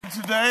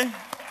today?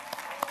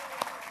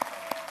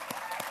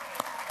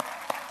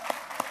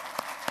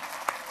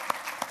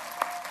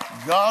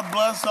 God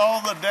bless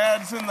all the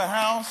dads in the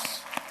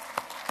house.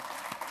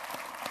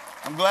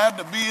 I'm glad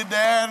to be a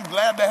dad.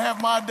 Glad to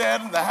have my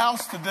dad in the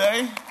house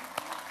today.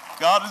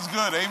 God is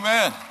good.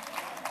 Amen.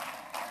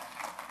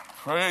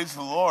 Praise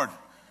the Lord.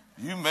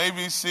 You may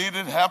be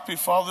seated. Happy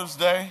Father's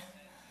Day.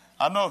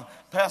 I know,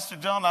 Pastor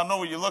John, I know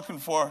what you're looking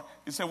for.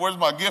 You said, where's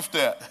my gift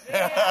at?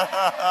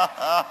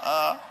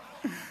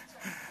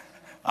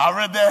 I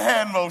read that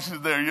hand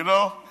motion there, you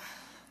know.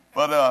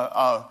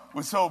 But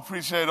we so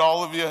appreciate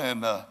all of you,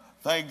 and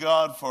thank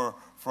God for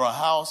a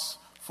house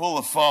full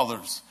of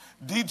fathers.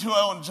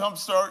 D2L and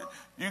Jumpstart,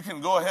 you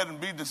can go ahead and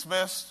be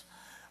dismissed.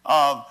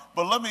 But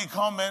let me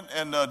comment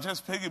and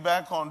just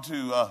piggyback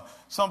onto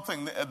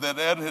something that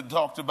Ed had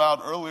talked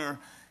about earlier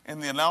in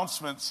the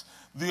announcements,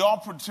 the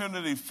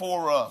opportunity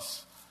for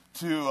us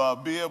to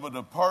be able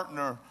to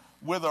partner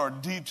with our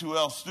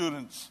D2L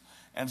students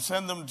and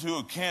send them to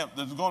a camp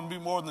that's going to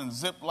be more than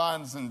zip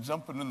lines and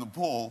jumping in the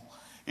pool,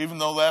 even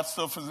though that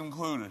stuff is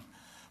included.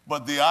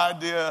 But the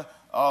idea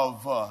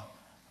of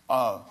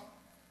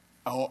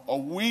a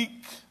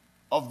week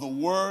of the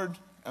Word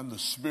and the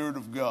Spirit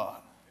of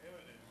God,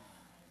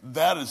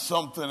 that is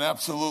something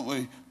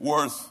absolutely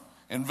worth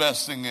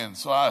investing in.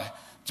 So I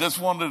just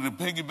wanted to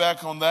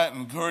piggyback on that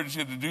and encourage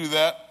you to do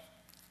that,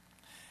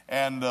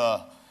 and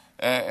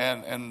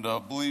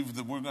believe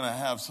that we're going to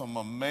have some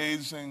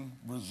amazing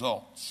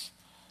results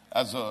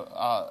as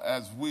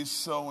we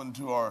sow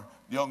into our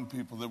young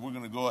people, that we're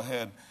going to go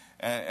ahead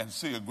and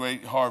see a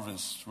great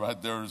harvest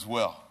right there as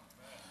well.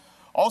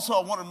 Also,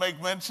 I want to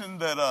make mention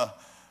that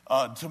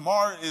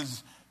tomorrow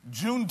is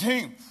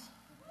Juneteenth.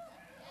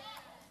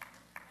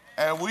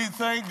 And we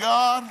thank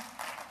God.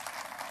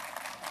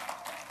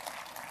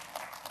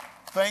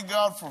 Thank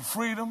God for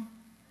freedom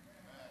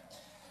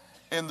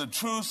in the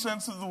true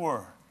sense of the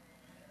word.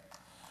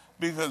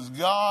 Because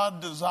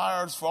God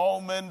desires for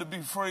all men to be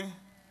free.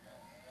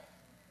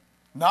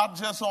 Not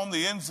just on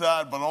the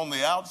inside, but on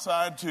the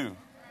outside too.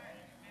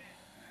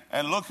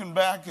 And looking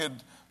back at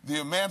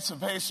the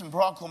Emancipation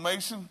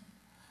Proclamation,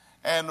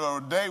 and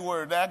a day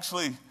where it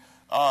actually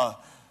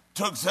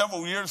took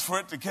several years for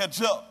it to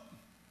catch up.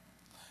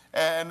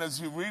 And as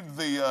you read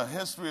the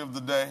history of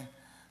the day,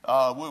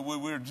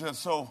 we're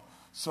just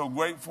so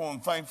grateful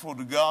and thankful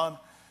to God.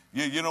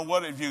 You know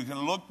what? If you can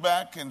look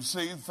back and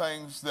see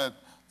things that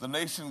the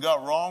nation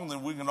got wrong,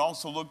 then we can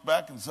also look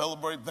back and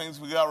celebrate things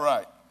we got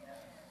right.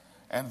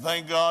 And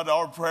thank God,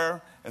 our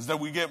prayer is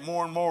that we get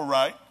more and more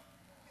right,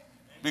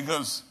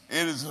 because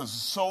it is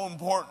so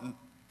important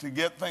to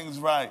get things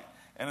right,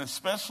 and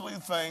especially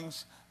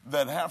things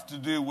that have to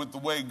do with the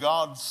way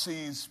God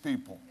sees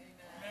people.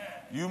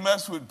 You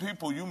mess with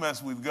people, you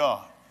mess with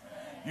God.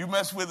 You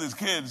mess with his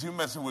kids, you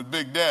messing with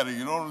Big Daddy,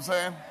 you know what I'm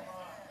saying?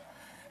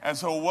 And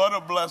so what a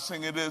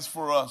blessing it is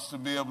for us to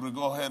be able to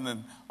go ahead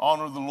and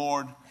honor the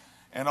Lord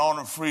and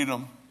honor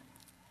freedom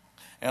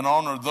and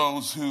honor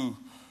those who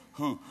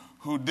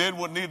did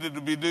what needed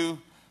to be done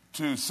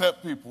to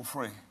set people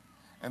free,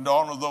 and to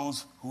honor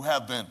those who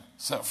have been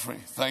set free.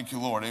 Thank you,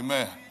 Lord.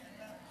 Amen.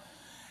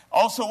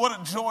 Also, what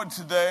a joy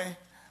today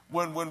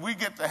when we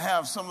get to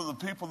have some of the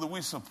people that we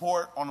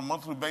support on a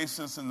monthly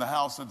basis in the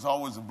house. It's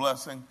always a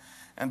blessing.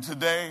 And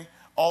today,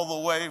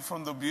 all the way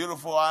from the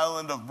beautiful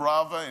island of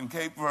Brava in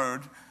Cape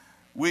Verde,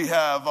 we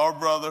have our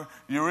brother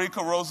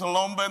Eureka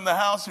Rosalomba in the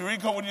house.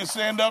 Eureka, would you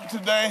stand up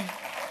today?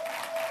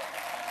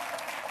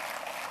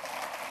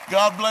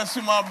 God bless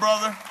you, my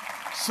brother.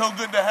 So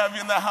good to have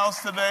you in the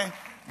house today.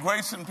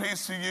 Grace and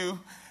peace to you.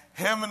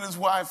 Him and his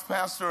wife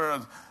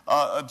pastor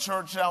a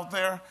church out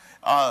there.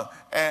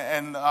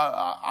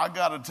 I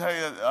got to tell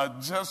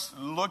you, just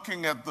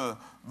looking at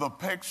the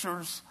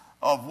pictures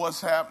of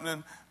what's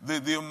happening,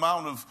 the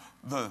amount of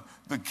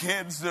the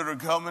kids that are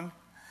coming,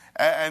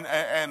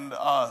 and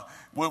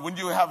when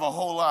you have a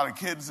whole lot of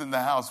kids in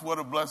the house, what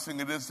a blessing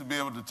it is to be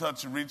able to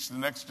touch and reach the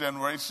next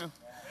generation.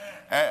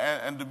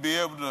 And to be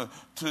able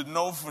to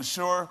know for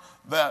sure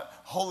that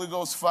Holy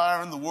Ghost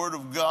fire and the Word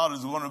of God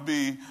is going to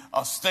be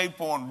a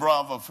staple in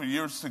Brava for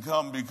years to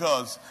come,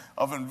 because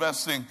of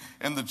investing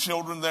in the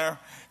children there,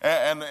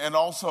 and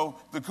also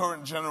the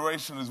current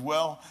generation as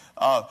well.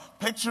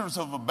 Pictures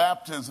of a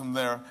baptism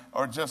there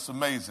are just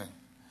amazing.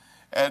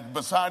 And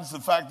besides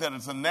the fact that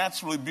it's a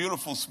naturally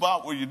beautiful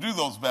spot where you do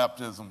those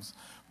baptisms,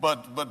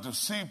 but to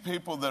see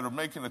people that are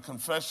making a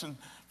confession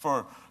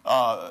for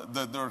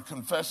their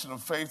confession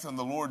of faith in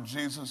the Lord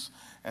Jesus,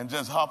 and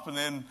just hopping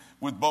in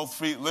with both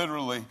feet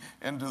literally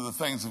into the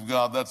things of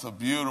God, that's a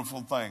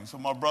beautiful thing. So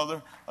my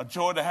brother, a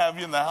joy to have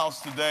you in the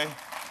house today.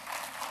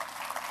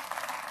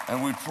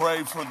 And we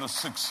pray for the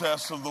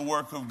success of the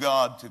work of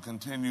God to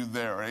continue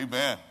there.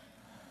 Amen.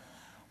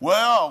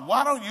 Well,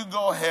 why don't you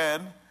go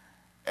ahead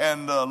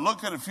and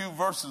look at a few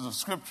verses of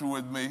Scripture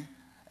with me,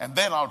 and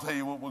then I'll tell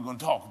you what we're going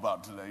to talk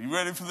about today. You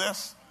ready for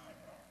this?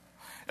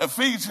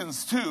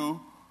 Ephesians 2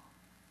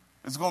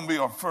 is going to be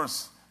our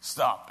first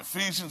stop.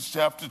 Ephesians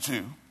chapter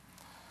 2,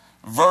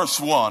 verse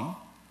 1.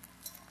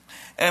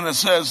 And it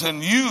says,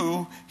 and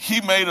you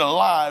he made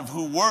alive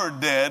who were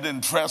dead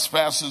in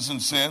trespasses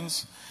and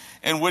sins,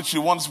 in which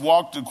you once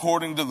walked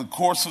according to the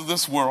course of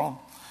this world,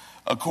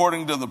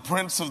 according to the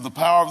prince of the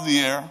power of the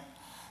air,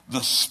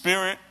 the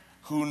spirit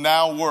who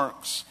now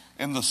works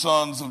in the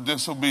sons of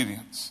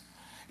disobedience.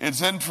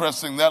 It's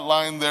interesting, that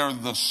line there,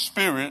 the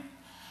spirit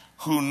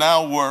who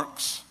now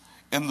works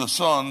in the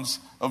sons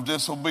of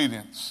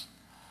disobedience.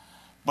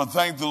 But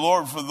thank the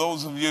Lord for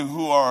those of you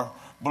who are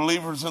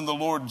believers in the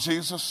Lord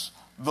Jesus,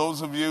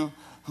 those of you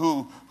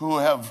who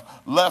have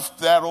left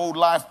that old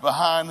life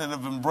behind and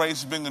have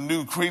embraced being a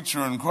new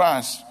creature in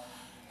Christ.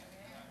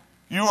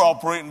 You're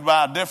operating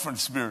by a different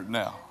spirit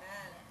now.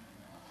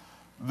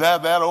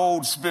 That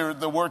old spirit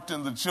that worked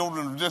in the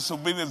children of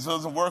disobedience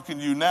doesn't work in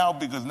you now,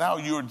 because now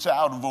you're a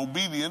child of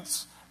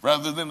obedience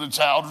rather than a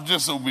child of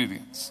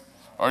disobedience.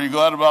 Are you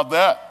glad about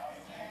that?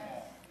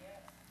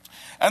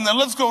 And then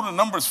let's go to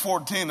Numbers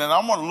 14, and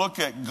I'm going to look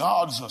at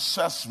God's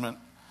assessment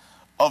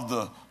of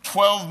the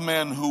 12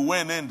 men who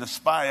went in to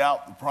spy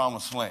out the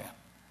promised land.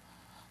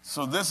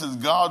 So this is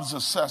God's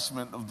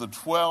assessment of the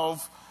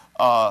 12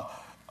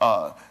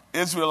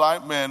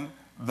 Israelite men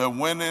that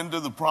went into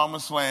the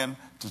promised land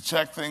to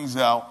check things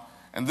out.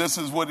 And this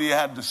is what he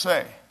had to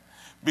say.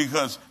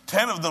 Because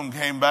 10 of them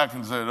came back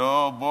and said,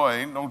 oh boy,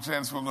 ain't no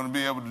chance we're going to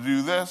be able to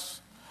do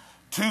this.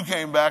 2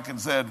 came back and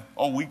said,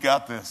 oh, we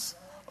got this.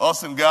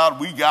 Us and God,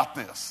 we got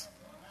this.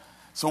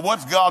 So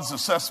what's God's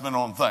assessment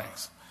on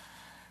things?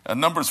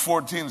 Numbers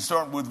 14,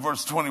 starting with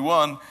verse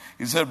 21,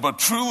 he said, but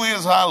truly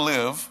as I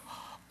live,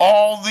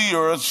 all the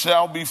earth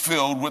shall be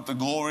filled with the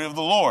glory of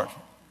the Lord.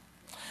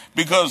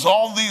 Because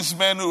all these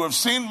men who have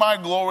seen my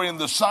glory and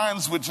the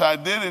signs which I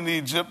did in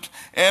Egypt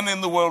and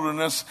in the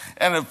wilderness,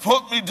 and have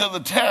put me to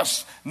the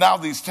test now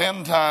these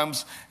 10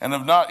 times, and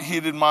have not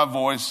heeded my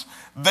voice,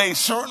 they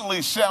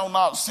certainly shall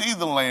not see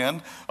the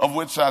land of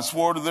which I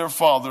swore to their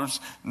fathers,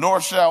 nor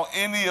shall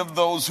any of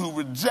those who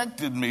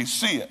rejected me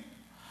see it.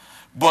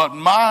 But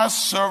my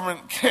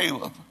servant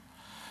Caleb,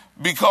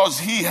 because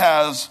he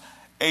has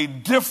a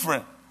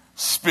different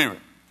spirit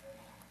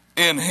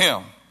in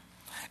him,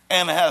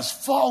 and has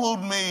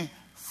followed me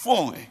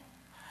fully,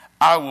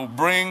 I will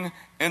bring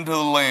into the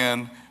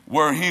land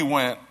where he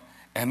went,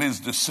 and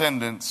his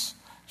descendants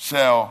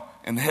shall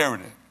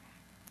inherit it.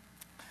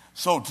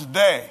 So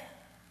today,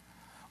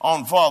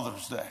 on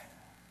Father's Day,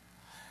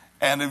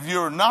 and if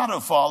you're not a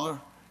father,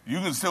 you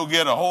can still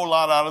get a whole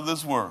lot out of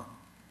this word.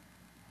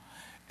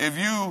 If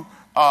you're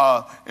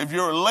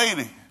a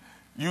lady,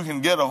 you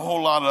can get a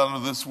whole lot out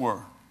of this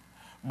word.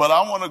 But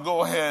I want to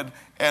go ahead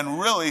and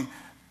really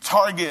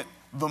target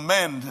the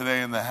men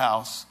today in the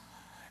house,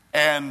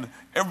 and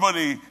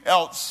everybody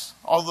else,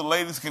 all the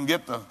ladies can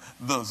get the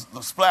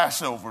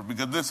splash over,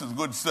 because this is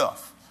good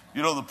stuff.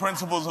 You know, the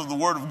principles of the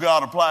Word of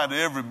God apply to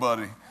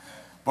everybody.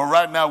 But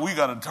right now we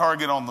got a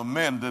target on the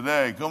men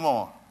today. Come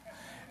on.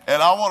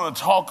 And I want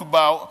to talk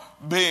about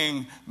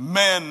being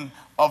men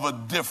of a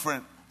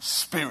different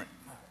spirit.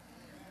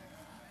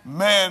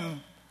 Men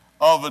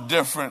of a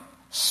different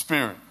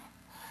spirit.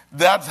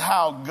 That's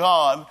how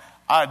God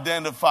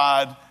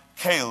identified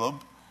Caleb.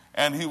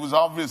 And he was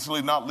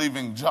obviously not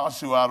leaving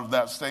Joshua out of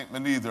that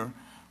statement either,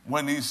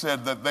 when he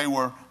said that they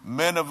were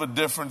men of a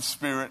different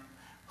spirit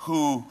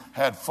who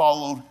had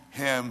followed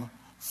him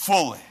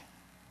fully.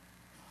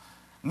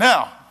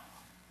 Now,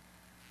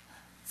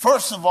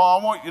 first of all,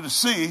 I want you to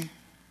see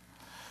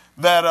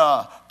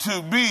that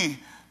to be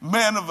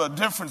men of a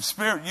different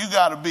spirit, you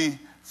got to be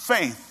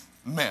faith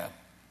men.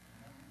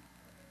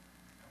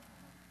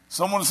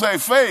 Someone say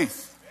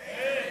faith.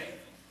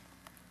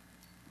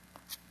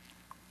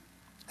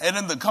 And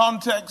in the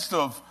context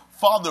of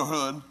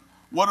fatherhood,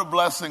 what a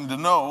blessing to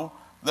know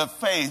that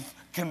faith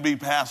can be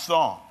passed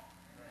on.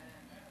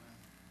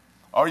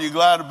 Are you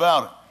glad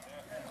about it?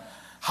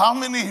 How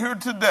many here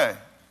today,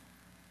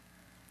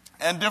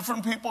 and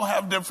different people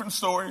have different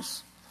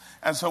stories,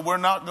 and so we're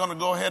not going to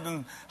go ahead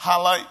and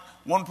highlight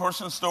one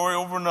person's story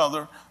over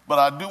another, but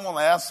I do want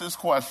to ask this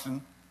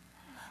question.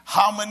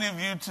 How many of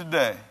you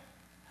today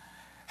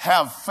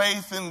have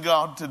faith in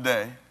God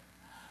today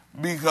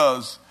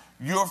because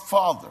your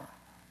father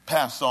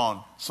passed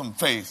on some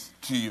faith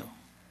to you?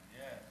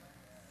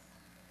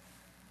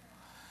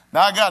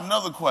 Now I got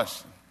another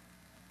question.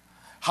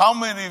 How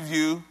many of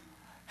you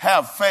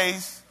have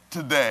faith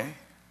today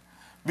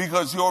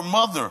because your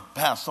mother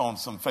passed on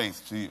some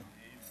faith to you?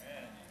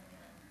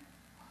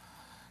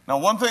 Now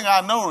one thing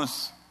I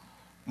noticed,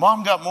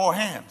 mom got more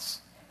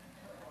hands.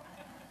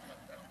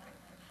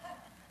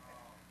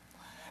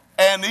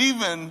 And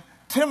even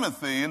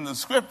Timothy in the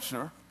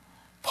scripture,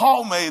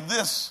 Paul made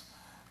this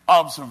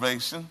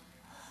observation,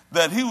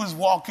 that he was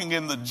walking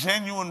in the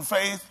genuine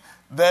faith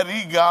that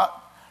he got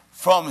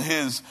from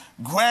his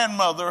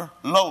grandmother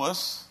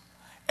Lois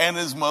and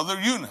his mother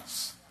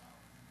Eunice.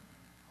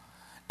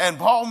 And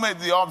Paul made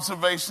the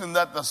observation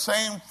that the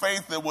same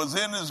faith that was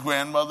in his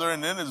grandmother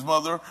and in his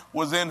mother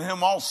was in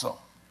him also.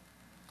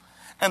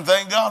 And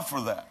thank God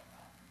for that.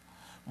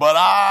 But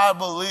I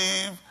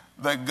believe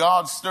that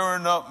God's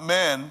stirring up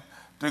men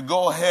to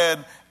go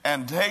ahead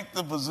and take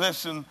the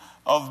position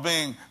of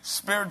being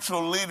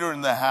spiritual leader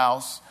in the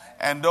house,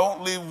 and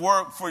don't leave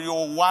work for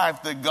your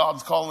wife that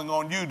God's calling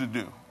on you to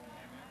do.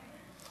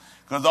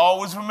 Because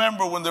always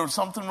remember, when there was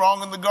something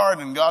wrong in the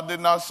garden, God did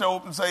not show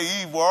up and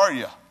say, Eve, where are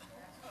you?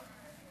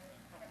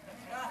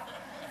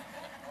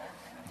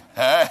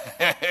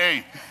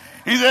 Hey,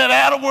 he said,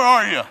 Adam, where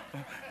are you?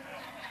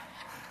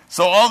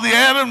 So all the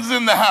Adams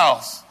in the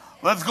house,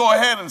 let's go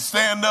ahead and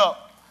stand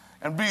up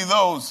and be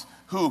those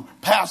who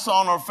pass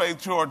on our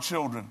faith to our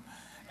children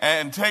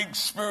and take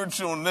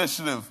spiritual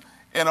initiative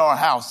in our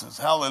houses.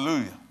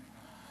 Hallelujah.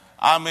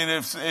 I mean,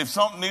 if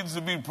something needs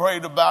to be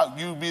prayed about,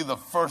 you be the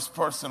first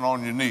person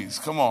on your knees.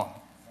 Come on.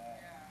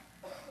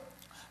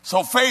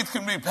 So faith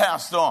can be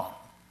passed on.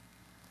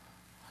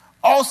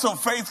 Also,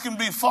 faith can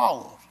be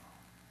followed.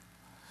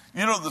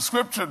 You know, the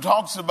scripture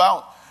talks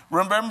about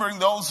remembering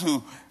those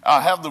who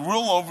have the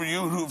rule over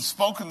you, who have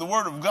spoken the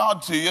word of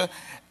God to you,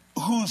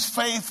 whose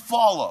faith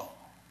follow.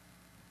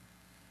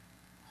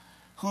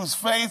 Whose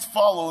faith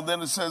follow,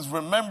 then it says,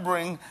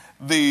 remembering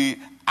the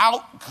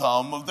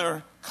outcome of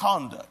their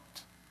conduct.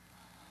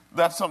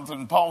 That's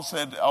something Paul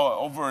said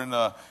over in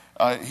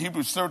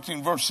Hebrews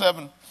 13, verse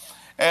 7.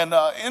 And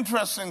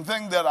interesting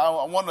thing that I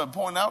want to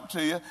point out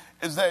to you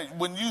is that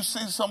when you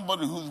see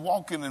somebody who's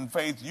walking in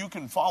faith, you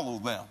can follow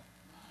them.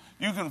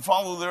 You can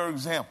follow their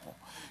example.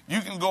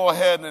 You can go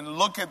ahead and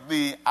look at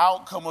the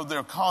outcome of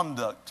their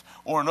conduct,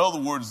 or in other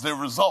words, their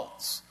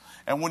results.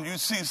 And when you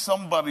see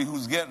somebody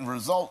who's getting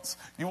results,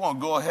 you want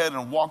to go ahead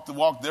and walk the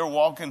walk they're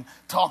walking,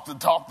 talk the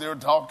talk they're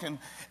talking,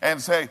 and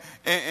say,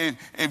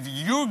 if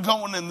you're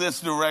going in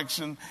this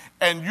direction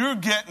and you're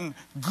getting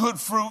good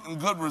fruit and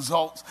good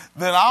results,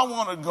 then I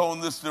want to go in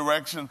this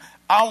direction.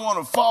 I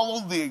want to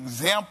follow the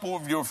example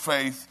of your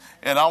faith,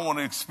 and I want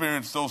to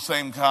experience those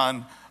same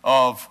kind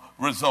of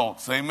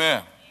results.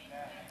 Amen.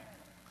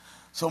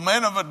 So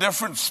men of a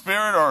different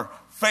spirit are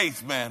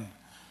faith men,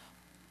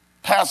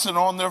 passing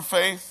on their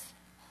faith,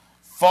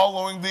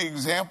 following the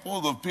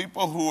example of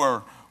people who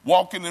are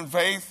walking in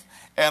faith,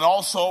 and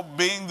also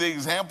being the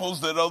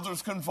examples that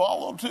others can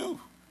follow too.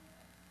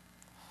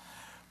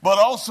 But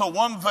also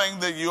one thing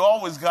that you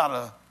always got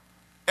to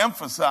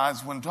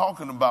emphasize when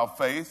talking about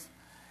faith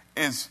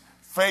is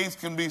faith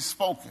can be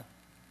spoken.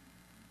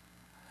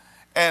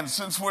 And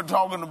since we're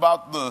talking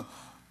about the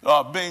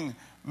being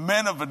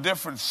men of a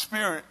different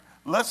spirit,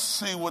 let's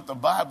see what the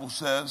Bible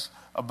says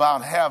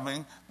about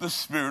having the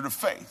spirit of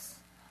faith.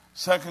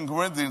 2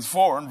 Corinthians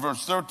 4 and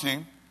verse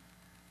 13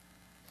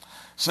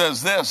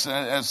 says this,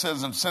 and it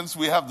says, and since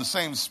we have the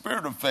same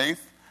spirit of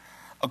faith,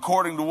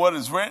 according to what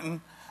is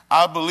written,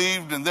 I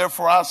believed and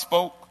therefore I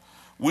spoke.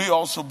 We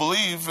also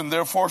believe and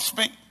therefore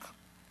speak.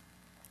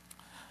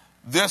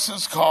 This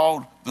is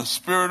called the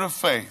spirit of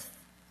faith,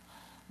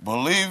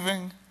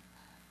 believing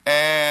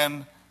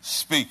and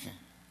speaking.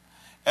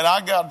 And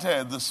I got to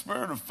tell you, the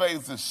spirit of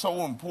faith is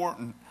so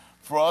important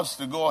for us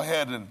to go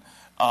ahead and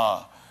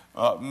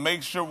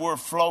make sure we're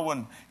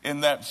flowing in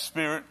that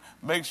spirit.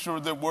 Make sure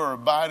that we're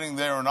abiding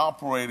there and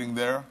operating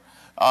there.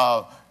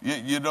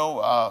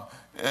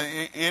 It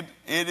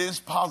is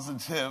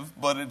positive,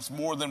 but it's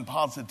more than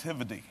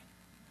positivity.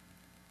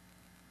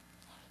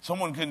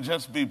 Someone can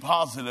just be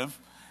positive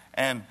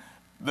and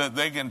that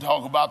they can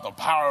talk about the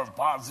power of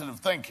positive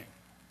thinking.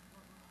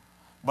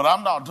 But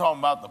I'm not talking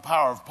about the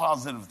power of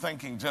positive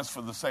thinking just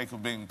for the sake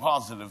of being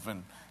positive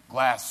and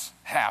glass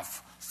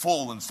half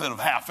full instead of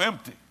half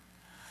empty.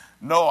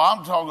 No,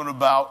 I'm talking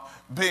about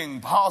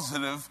being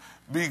positive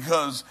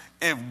because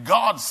if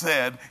God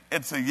said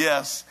it's a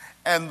yes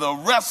and the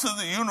rest of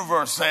the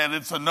universe said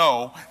it's a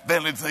no,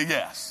 then it's a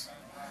yes.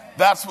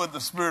 That's what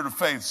the spirit of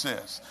faith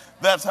says.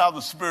 That's how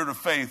the spirit of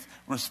faith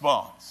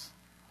responds.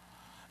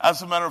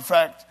 As a matter of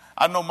fact,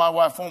 I know my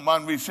wife won't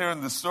mind me sharing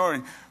this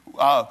story.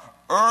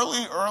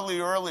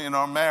 Early in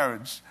our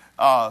marriage,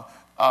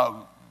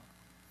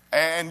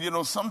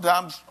 and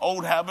sometimes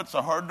old habits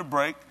are hard to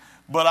break,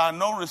 but I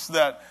noticed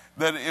that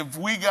if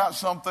we got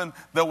something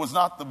that was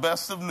not the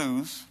best of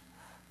news,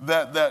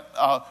 that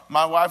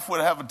my wife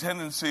would have a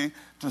tendency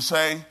to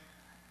say,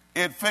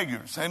 it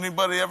figures.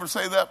 Anybody ever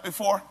say that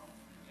before?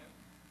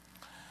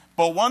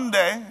 But one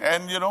day,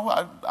 and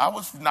I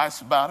was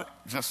nice about it,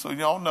 just so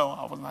y'all know,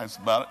 I was nice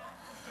about it.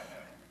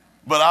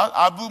 But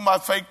I blew my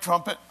fake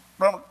trumpet,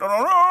 and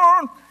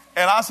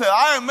I said,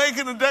 I am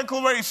making a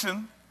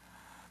declaration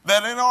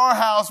that in our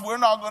house, we're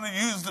not going to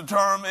use the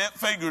term it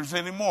figures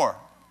anymore.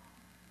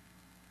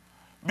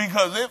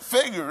 Because it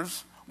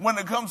figures, when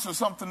it comes to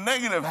something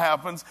negative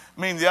happens,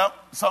 means, yep,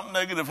 something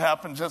negative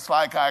happened just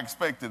like I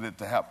expected it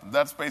to happen.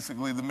 That's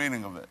basically the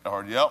meaning of it.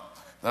 Or, yep,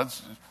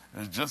 that's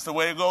just the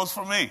way it goes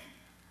for me.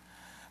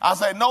 I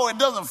say, no, it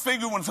doesn't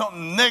figure when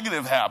something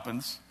negative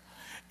happens.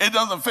 It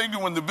doesn't figure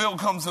when the bill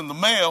comes in the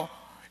mail.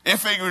 It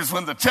figures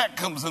when the check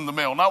comes in the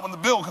mail, not when the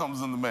bill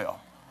comes in the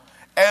mail.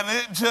 And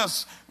it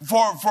just,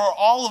 for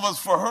all of us,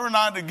 for her and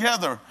I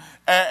together,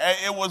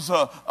 it was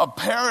a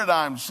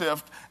paradigm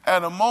shift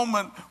at a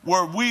moment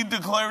where we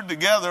declared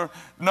together,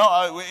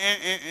 no,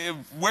 if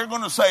we're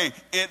going to say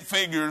it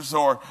figures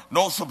or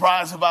no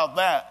surprise about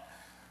that,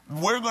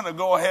 we're going to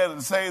go ahead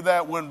and say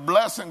that when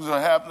blessings are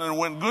happening,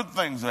 when good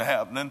things are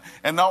happening,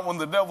 and not when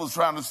the devil's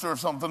trying to stir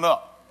something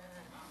up.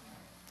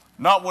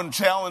 Not when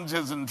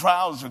challenges and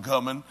trials are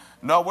coming.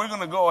 No, we're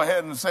going to go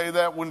ahead and say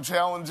that when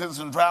challenges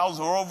and trials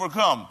are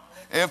overcome.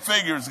 It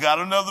figures, got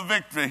another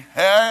victory.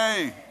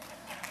 Hey!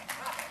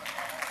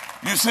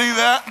 You see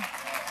that?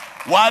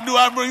 Why do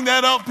I bring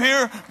that up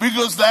here?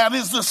 Because that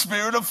is the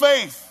spirit of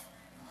faith.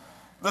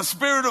 The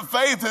spirit of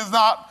faith is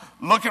not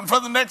looking for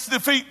the next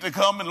defeat to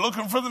come and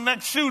looking for the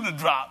next shoe to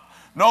drop.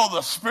 No,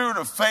 the spirit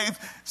of faith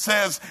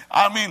says,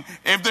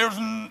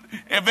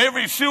 if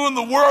every shoe in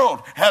the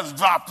world has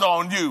dropped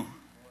on you,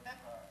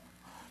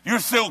 you're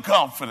still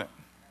confident.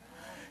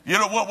 You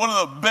know what? One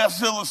of the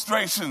best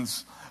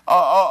illustrations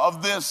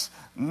of this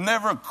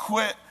never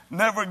quit,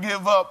 never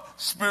give up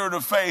spirit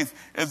of faith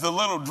is the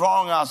little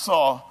drawing I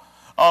saw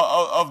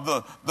of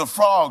the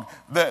frog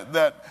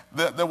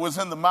that was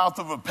in the mouth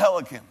of a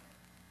pelican.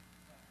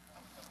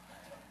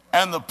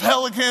 And the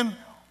pelican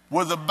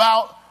was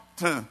about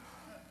to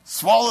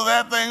swallow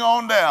that thing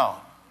on down.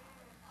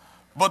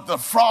 But the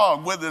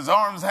frog, with his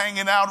arms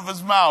hanging out of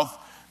his mouth,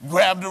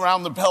 grabbed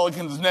around the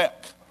pelican's neck.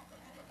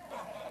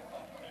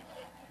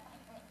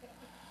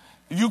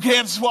 You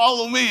can't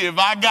swallow me if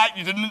I got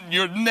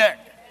your neck.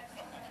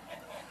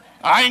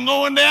 I ain't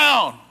going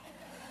down.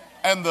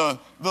 And the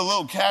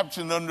little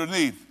caption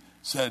underneath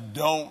said,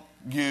 don't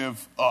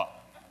give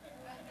up.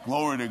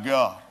 Glory to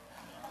God.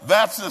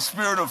 That's the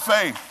spirit of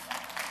faith.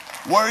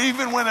 Where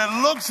even when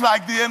it looks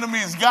like the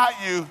enemy's got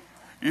you,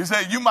 you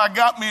say, you might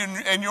got me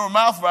in your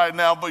mouth right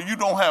now, but you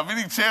don't have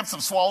any chance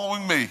of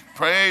swallowing me.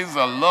 Praise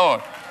the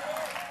Lord.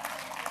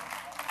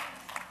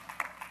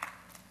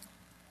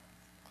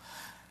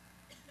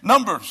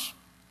 Numbers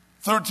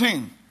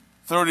 13,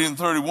 30 and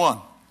 31.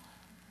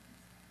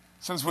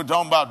 Since we're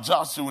talking about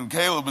Joshua and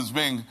Caleb as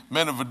being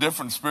men of a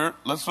different spirit,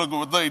 let's look at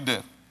what they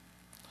did.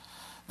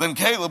 Then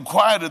Caleb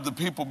quieted the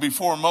people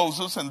before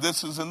Moses, and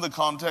this is in the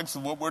context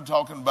of what we're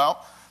talking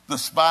about. The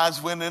spies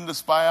went in to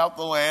spy out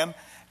the land,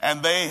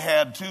 and they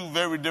had two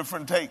very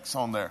different takes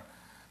on there.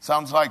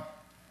 Sounds like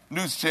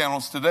news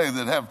channels today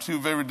that have two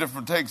very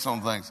different takes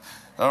on things.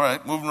 All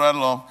right, moving right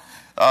along.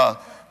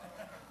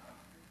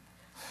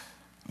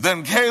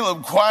 Then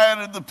Caleb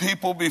quieted the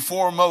people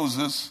before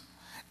Moses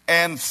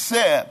and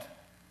said,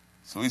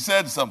 so he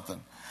said something,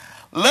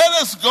 let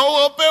us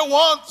go up at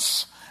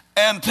once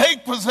and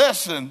take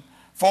possession,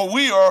 for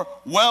we are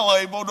well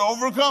able to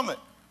overcome it.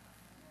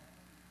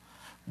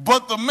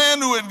 But the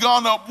men who had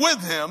gone up with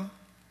him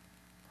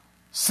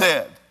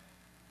said,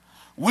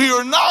 we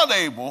are not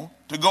able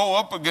to go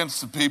up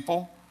against the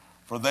people,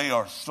 for they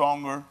are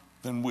stronger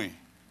than we.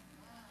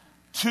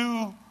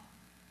 Two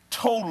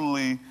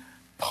totally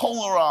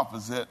polar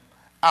opposite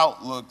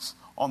outlooks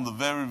on the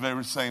very,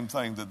 very same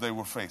thing that they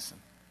were facing.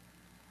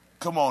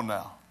 Come on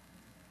now.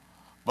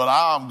 But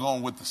I'm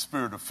going with the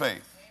spirit of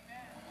faith.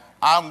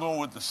 I'm going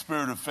with the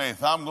spirit of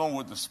faith. I'm going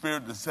with the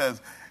spirit that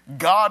says,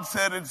 God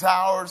said it's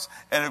ours,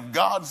 and if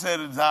God said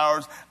it's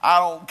ours, I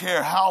don't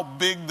care how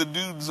big the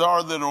dudes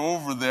are that are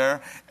over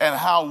there, and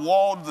how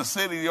walled the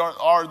city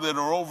are that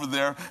are over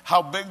there,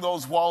 how big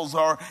those walls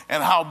are,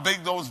 and how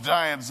big those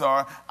giants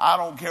are. I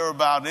don't care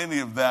about any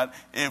of that.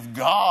 If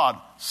God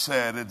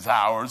said it's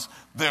ours,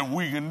 then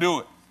we can do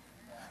it.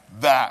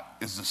 That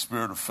is the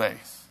spirit of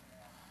faith.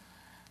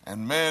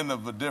 And men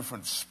of a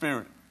different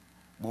spirit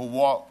will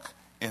walk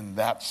in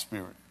that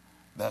spirit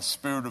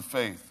of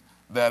faith,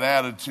 that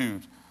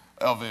attitude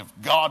of if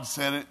God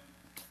said it,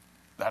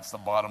 that's the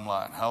bottom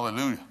line.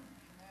 Hallelujah.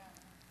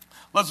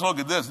 Let's look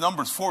at this.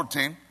 Numbers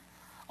 14,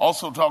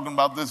 also talking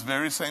about this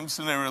very same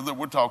scenario that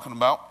we're talking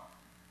about.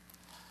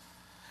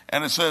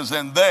 And it says,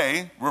 and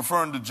they,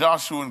 referring to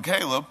Joshua and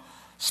Caleb,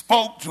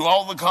 spoke to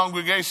all the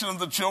congregation of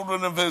the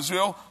children of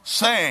Israel,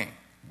 saying,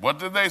 what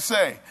did they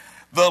say?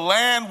 The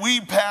land we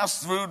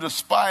passed through to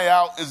spy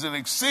out is an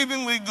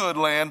exceedingly good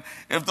land.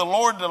 If the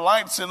Lord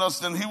delights in us,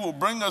 then he will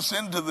bring us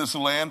into this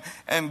land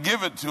and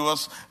give it to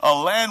us, a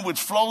land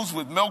which flows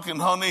with milk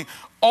and honey.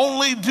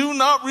 Only do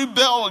not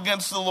rebel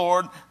against the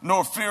Lord,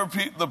 nor fear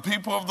the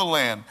people of the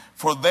land,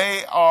 for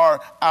they are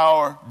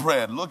our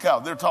bread. Look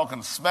out, they're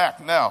talking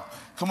smack now.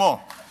 Come on.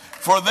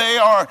 For they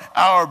are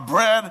our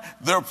bread,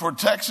 their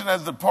protection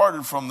has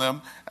departed from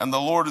them, and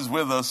the Lord is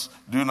with us.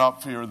 Do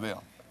not fear them.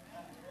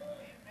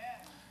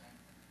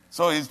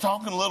 So he's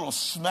talking a little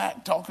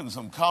smack, talking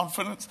some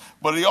confidence,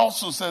 but he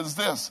also says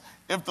this,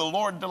 if the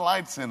Lord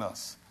delights in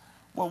us.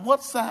 Well,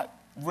 what's that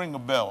ring a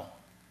bell?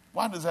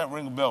 Why does that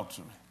ring a bell to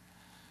me?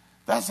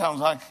 That sounds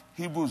like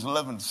Hebrews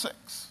 11:6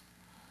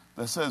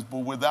 that says, but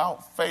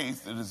without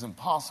faith it is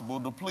impossible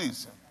to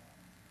please him.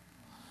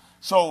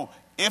 So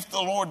if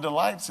the Lord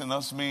delights in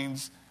us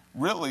means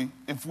really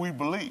if we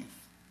believe.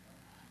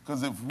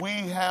 Because if we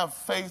have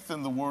faith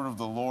in the word of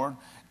the Lord,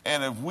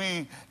 and if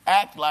we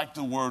act like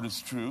the word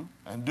is true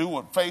and do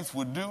what faith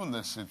would do in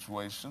this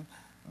situation,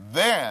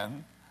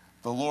 then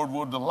the Lord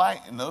will delight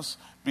in us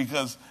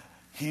because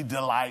he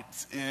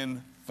delights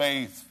in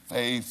faith.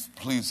 Faith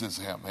pleases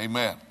him.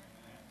 Amen.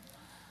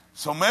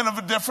 So men of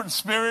a different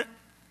spirit,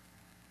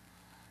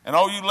 And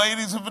all you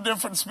ladies of a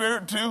different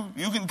spirit too,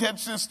 you can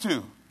catch this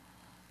too.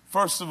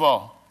 First of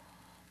all,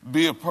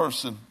 be a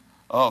person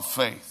of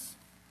faith.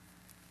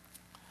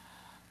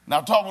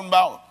 Now, talking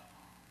about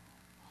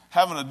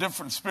having a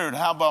different spirit,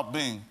 how about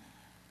being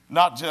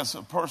not just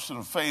a person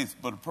of faith,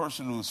 but a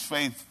person who is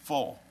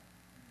faithful?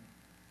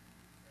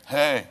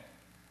 Hey.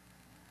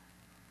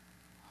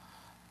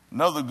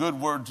 Another good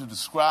word to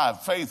describe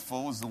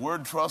faithful is the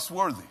word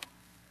trustworthy.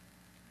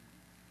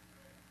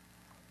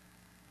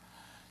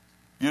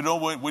 You know,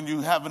 when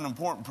you have an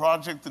important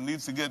project that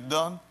needs to get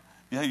done,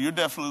 yeah, you're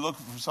definitely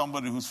looking for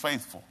somebody who's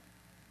faithful.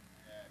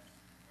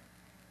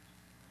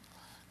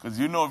 Because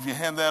you know if you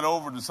hand that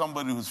over to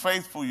somebody who's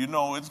faithful, you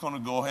know it's going to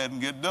go ahead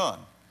and get done.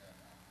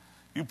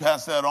 You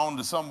pass that on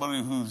to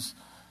somebody who's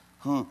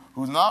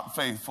not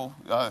faithful,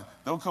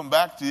 they'll come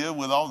back to you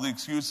with all the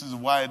excuses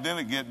of why it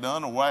didn't get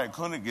done or why it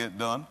couldn't get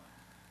done.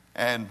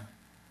 And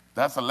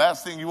that's the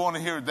last thing you want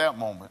to hear at that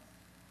moment.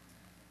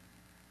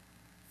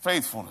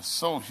 Faithfulness,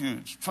 so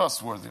huge.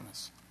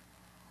 Trustworthiness.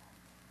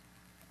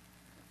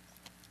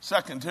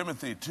 2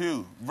 Timothy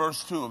 2,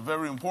 verse 2, a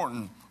very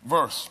important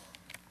verse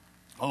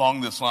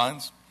along these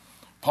lines.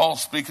 Paul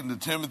speaking to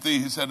Timothy,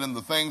 he said, "In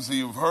the things that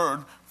you've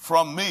heard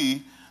from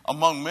me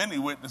among many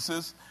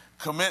witnesses,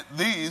 commit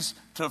these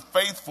to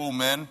faithful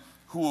men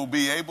who will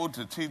be able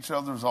to teach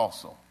others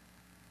also."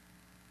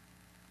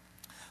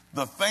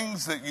 The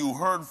things that you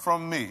heard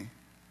from me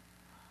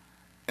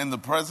in the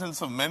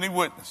presence of many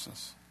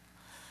witnesses,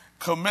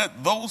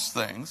 commit those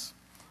things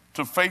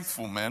to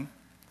faithful men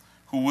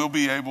who will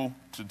be able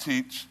to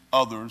teach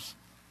others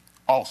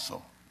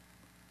also.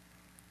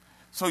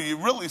 So you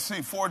really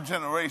see 4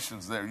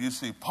 generations there. You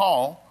see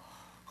Paul,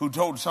 who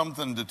told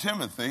something to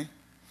Timothy,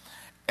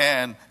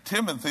 and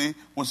Timothy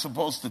was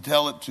supposed to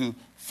tell it to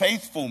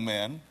faithful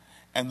men,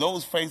 and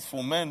those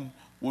faithful men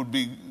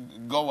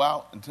would go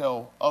out and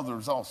tell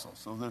others also.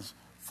 So there's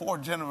 4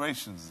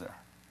 generations there.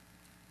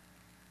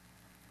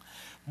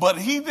 But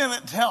he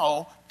didn't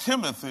tell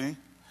Timothy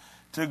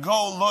to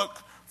go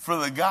look for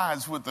the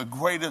guys with the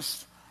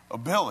greatest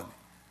ability.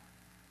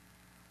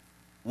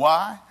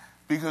 Why?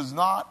 Because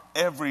not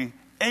every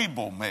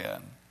able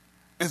man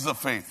is a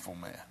faithful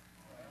man.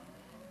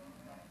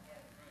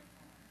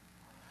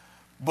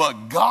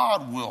 But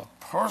God will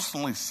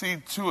personally see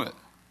to it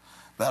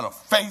that a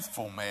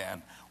faithful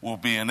man will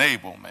be an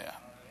able man.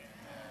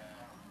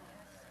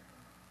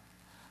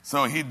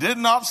 So he did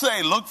not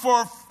say, look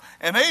for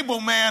an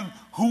able man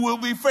who will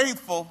be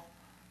faithful.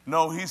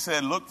 No, he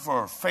said, look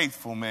for a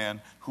faithful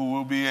man who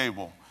will be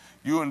able.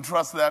 You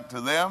entrust that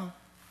to them,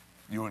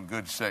 you're in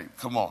good shape.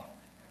 Come on.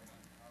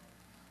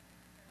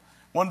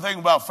 One thing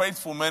about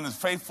faithful men is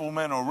faithful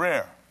men are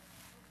rare.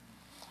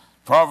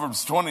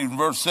 Proverbs 20,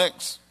 verse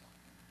 6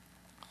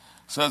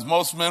 says,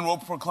 most men will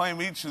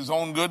proclaim each his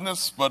own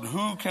goodness, but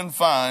who can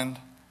find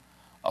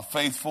a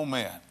faithful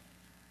man?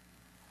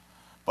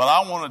 But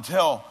I want to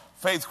tell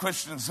Faith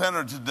Christian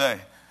Center today,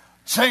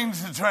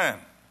 change the trend.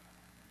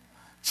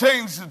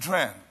 Change the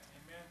trend.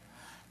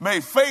 May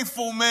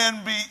faithful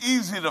men be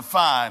easy to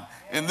find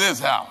in this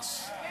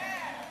house.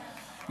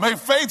 May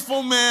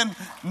faithful men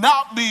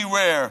not be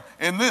rare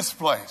in this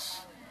place.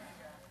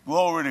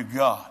 Glory to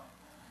God.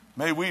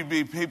 May we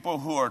be people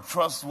who are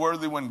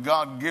trustworthy. When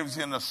God gives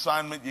you an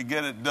assignment, you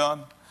get it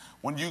done.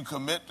 When you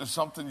commit to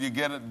something, you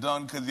get it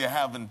done because you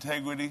have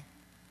integrity.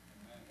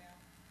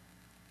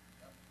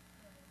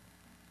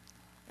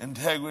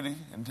 Integrity,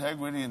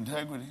 integrity,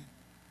 integrity.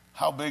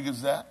 How big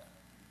is that?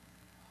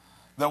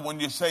 That when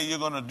you say you're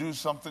going to do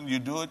something, you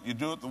do it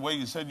the way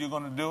you said you're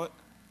going to do it.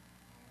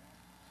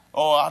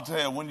 Oh, I'll tell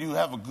you, when you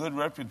have a good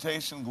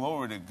reputation,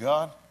 glory to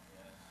God,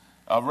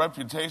 a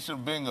reputation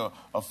of being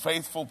a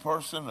faithful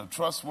person, a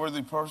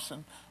trustworthy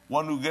person,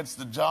 one who gets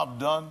the job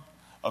done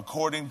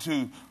according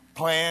to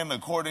plan,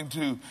 according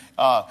to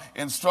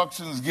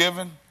instructions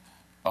given,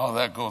 oh,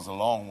 that goes a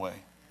long way.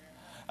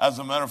 As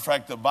a matter of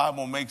fact, the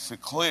Bible makes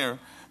it clear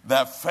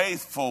that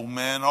faithful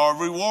men are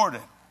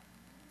rewarded.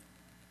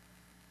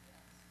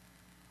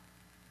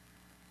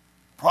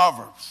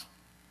 Proverbs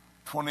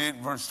 28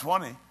 verse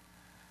 20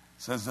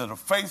 says that a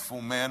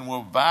faithful man will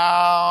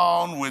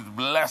abound with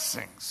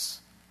blessings.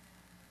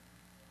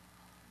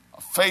 A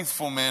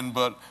faithful man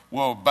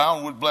will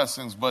abound with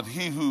blessings, but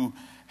he who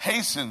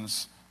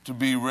hastens to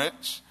be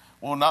rich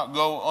will not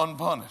go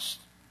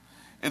unpunished.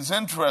 It's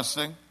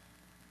interesting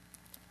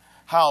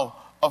how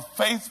a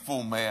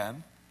faithful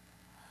man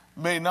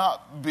may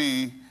not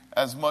be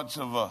as much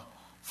of a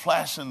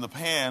flash in the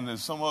pan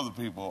as some other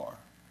people are.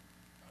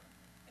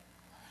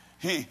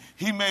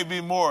 He may be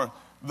more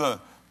the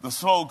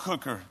slow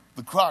cooker,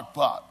 the crock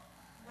pot,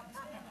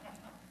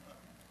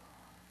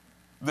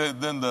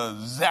 than the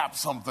zap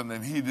something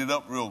and heat it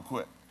up real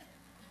quick.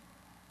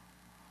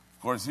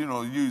 Of course,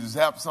 you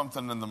zap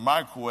something in the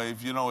microwave,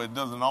 it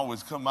doesn't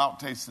always come out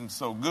tasting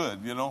so good,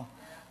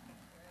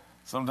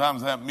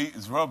 Sometimes that meat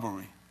is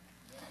rubbery.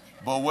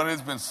 But when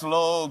it's been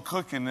slow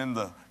cooking in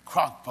the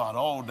crock pot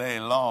all day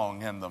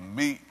long and the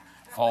meat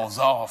falls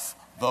off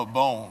the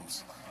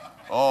bones,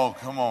 oh,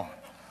 come on.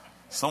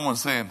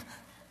 Someone's saying,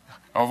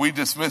 Or we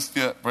dismissed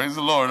yet? Praise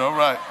the Lord. All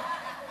right.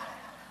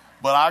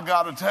 But I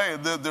got to tell you,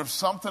 there's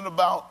something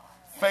about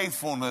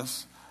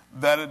faithfulness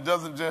that it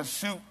doesn't just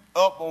shoot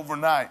up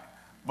overnight.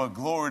 But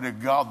glory to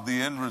God,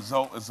 the end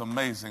result is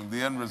amazing.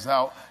 The end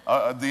result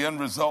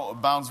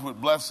abounds with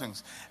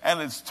blessings.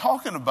 And it's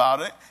talking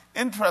about it,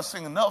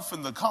 interesting enough,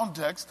 in the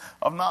context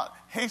of not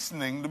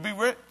hastening to be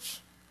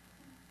rich.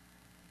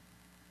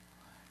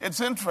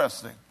 It's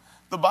interesting.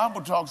 The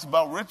Bible talks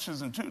about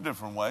riches in two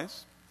different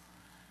ways.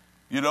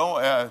 You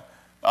know,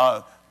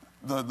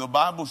 the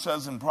Bible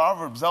says in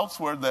Proverbs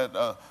elsewhere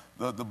that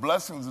the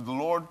blessings of the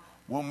Lord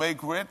will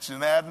make rich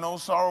and add no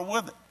sorrow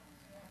with it.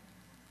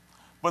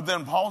 But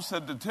then Paul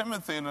said to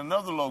Timothy in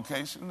another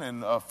location,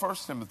 in 1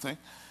 Timothy,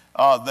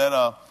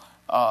 that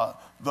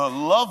the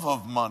love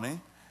of money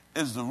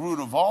is the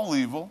root of all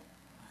evil.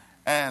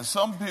 And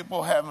some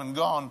people, having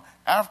gone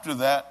after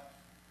that,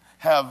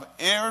 have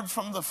erred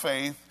from the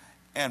faith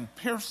and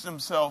pierced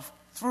themselves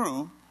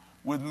through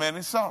with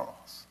many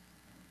sorrows.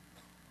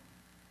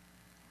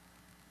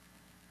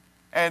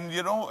 And,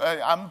 you know,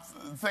 I'm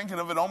thinking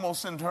of it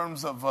almost in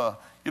terms of,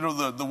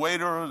 the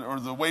waiter or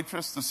the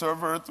waitress, the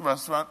server at the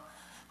restaurant,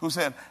 who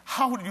said,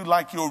 how would you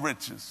like your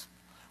riches?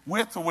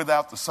 With or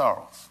without the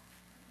sorrows?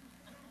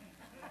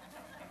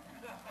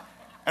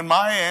 And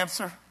my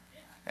answer,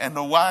 and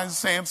the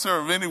wise answer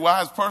of any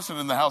wise person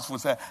in the house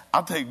would say,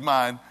 I'll take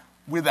mine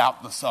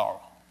without the sorrow.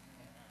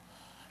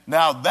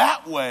 Now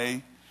that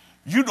way,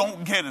 you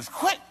don't get as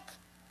quick.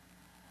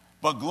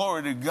 But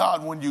glory to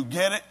God, when you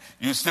get it,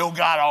 you still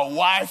got a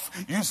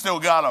wife, you still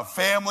got a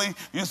family,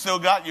 you still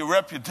got your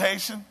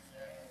reputation.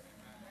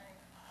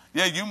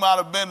 Yeah, you might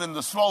have been in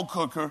the slow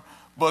cooker,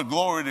 but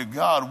glory to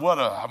God, what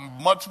a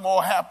much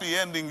more happy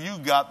ending you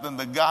got than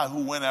the guy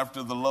who went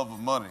after the love of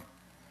money.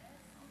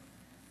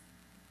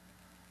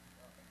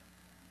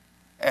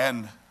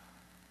 And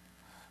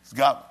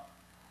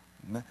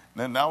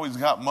now he's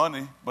got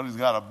money, but he's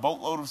got a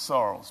boatload of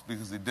sorrows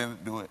because he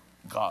didn't do it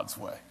God's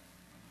way.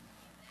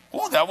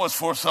 Oh, that was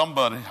for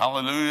somebody.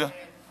 Hallelujah.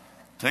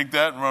 Take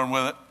that and run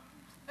with it.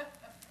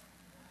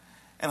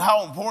 And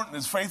how important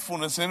is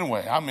faithfulness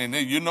anyway? I mean,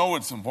 you know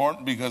it's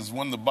important because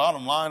when the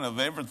bottom line of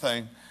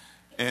everything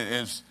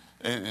is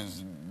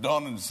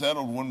done and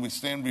settled, when we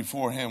stand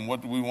before him,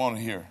 what do we want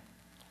to hear?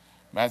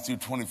 Matthew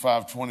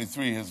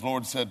 25:23, his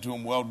Lord said to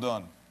him, well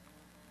done,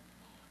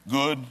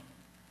 good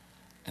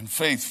and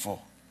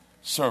faithful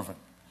servant.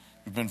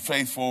 You've been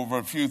faithful over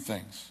a few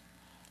things.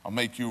 I'll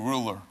make you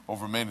ruler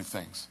over many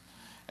things.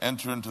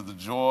 Enter into the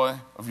joy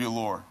of your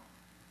Lord.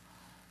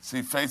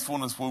 See,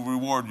 faithfulness will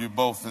reward you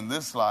both in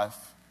this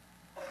life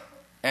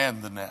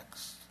and the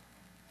next.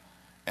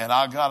 And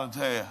I got to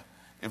tell you,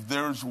 if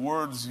there's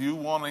words you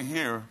want to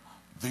hear,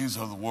 these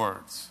are the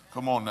words.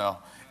 Come on now.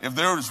 If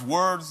there's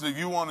words that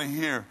you want to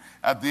hear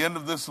at the end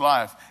of this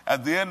life,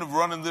 at the end of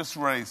running this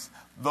race,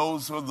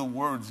 those are the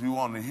words you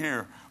want to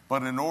hear.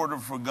 But in order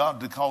for God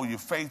to call you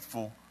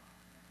faithful,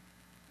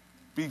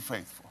 be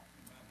faithful.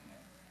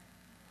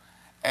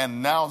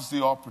 And now's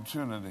the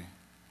opportunity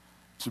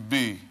to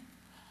be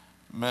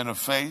men of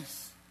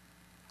faith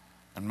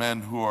and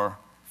men who are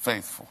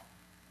faithful.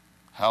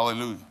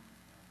 Hallelujah.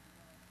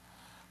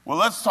 Well,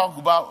 let's talk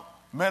about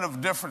men of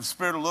a different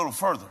spirit a little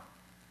further.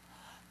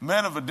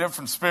 Men of a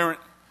different spirit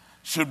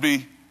should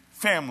be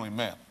family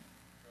men.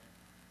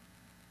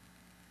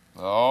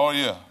 Oh,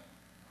 yeah.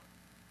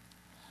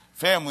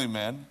 Family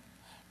men.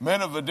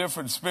 Men of a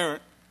different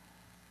spirit,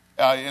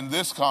 in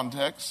this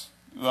context,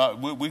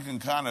 we can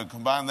kind of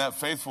combine that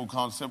faithful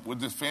concept with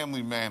this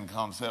family man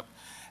concept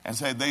and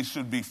say they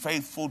should be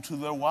faithful to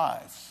their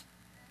wives.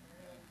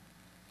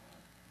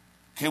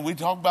 Can we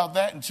talk about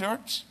that in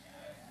church?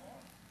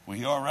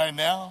 We are right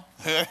now.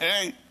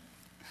 Hey.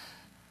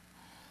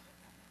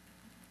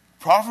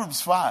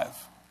 Proverbs 5.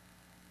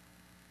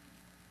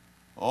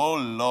 Oh,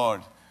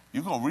 Lord.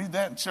 You going to read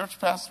that in church,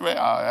 Pastor Ray?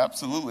 I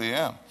absolutely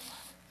am.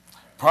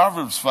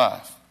 Proverbs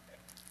 5.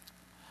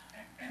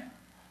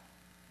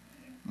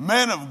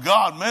 Men of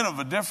God, men of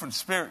a different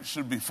spirit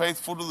should be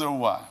faithful to their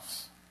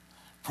wives.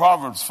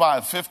 Proverbs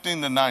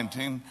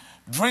 5:15-19.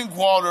 Drink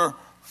water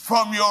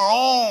from your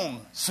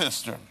own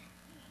cistern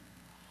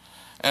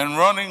and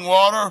running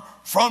water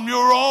from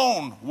your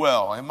own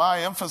well. Am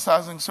I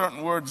emphasizing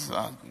certain words?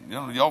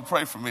 Y'all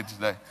pray for me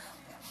today.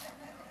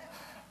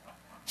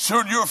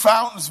 Should your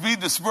fountains be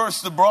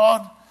dispersed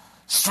abroad,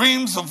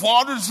 streams of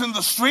waters in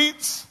the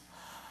streets,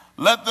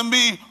 let them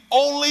be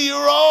only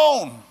your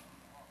own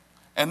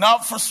and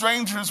not for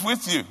strangers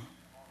with you.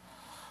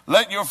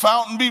 Let your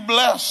fountain be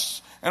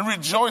blessed and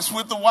rejoice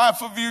with the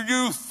wife of your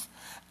youth.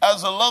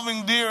 As a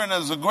loving deer and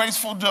as a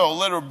graceful doe,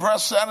 let her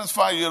breast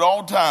satisfy you at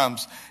all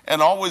times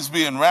and always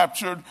be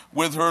enraptured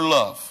with her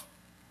love.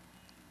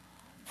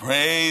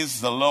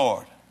 Praise the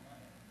Lord.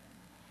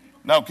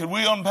 Now, can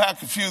we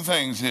unpack a few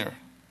things here?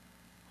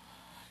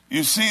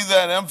 You see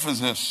that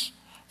emphasis,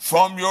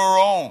 from your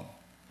own,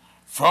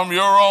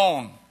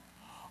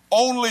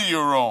 only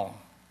your own,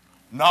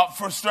 not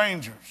for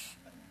strangers.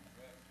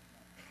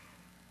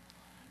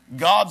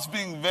 God's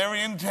being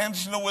very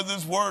intentional with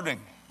his wording.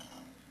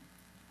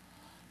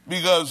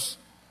 Because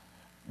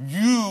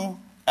you,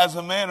 as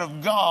a man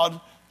of God,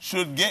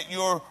 should get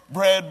your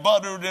bread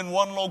buttered in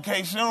one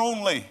location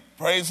only.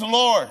 Praise the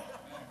Lord.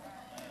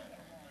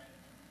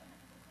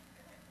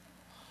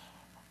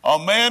 A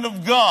man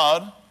of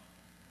God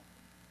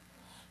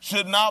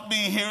should not be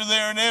here,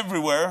 there, and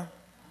everywhere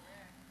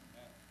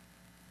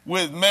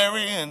with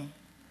Mary and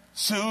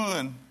Sue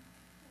and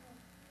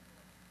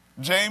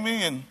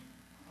Jamie and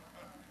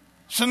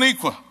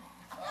Shaniqua.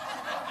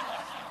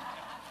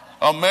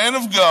 A man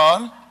of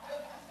God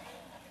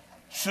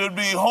should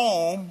be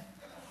home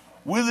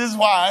with his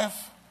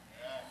wife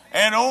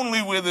and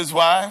only with his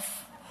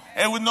wife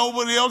and with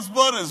nobody else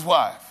but his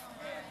wife.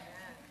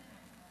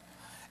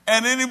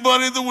 And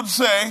anybody that would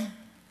say,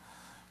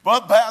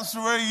 but Pastor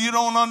Ray, you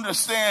don't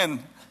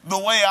understand the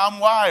way I'm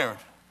wired.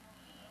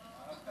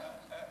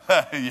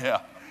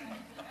 Yeah.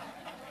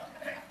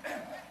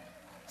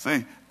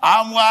 See,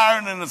 I'm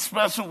wired in a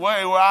special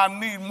way where I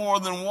need more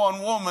than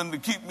one woman to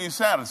keep me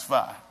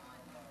satisfied.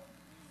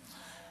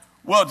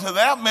 Well, to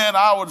that man,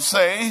 I would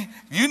say,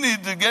 you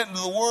need to get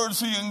into the Word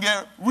so you can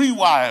get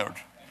rewired.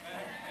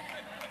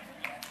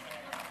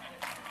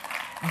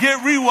 Get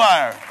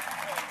rewired.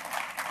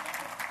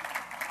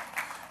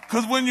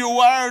 Because when you're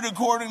wired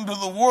according to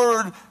the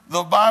Word,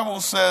 the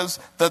Bible says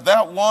that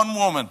that one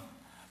woman,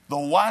 the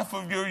wife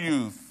of your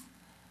youth,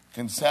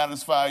 can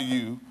satisfy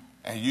you,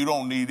 and you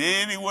don't need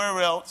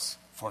anywhere else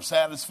for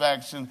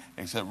satisfaction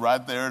except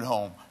right there at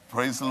home.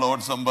 Praise the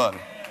Lord, somebody.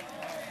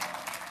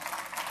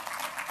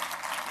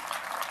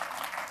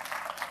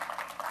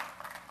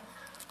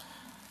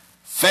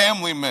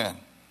 Family men.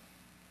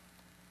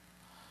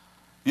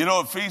 You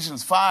know,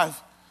 Ephesians 5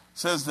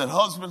 says that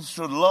husbands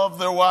should love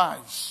their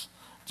wives,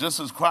 just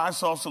as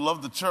Christ also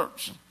loved the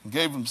church and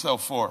gave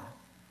himself for her.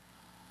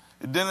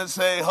 It didn't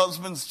say,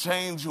 husbands,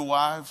 change your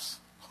wives.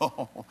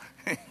 Oh,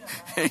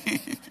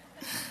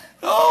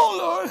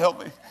 Lord,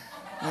 help me.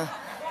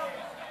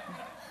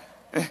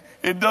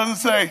 It doesn't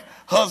say,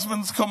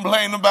 husbands,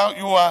 complain about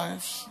your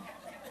wives.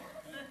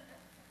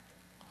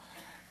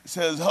 It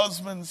says,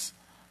 husbands,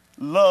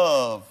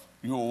 love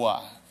your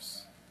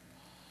wives.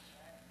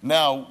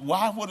 Now,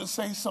 why would it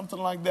say something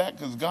like that?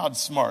 Because God's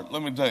smart,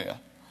 let me tell you.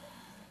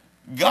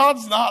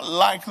 God's not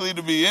likely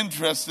to be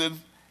interested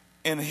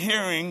in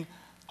hearing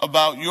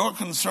about your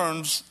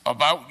concerns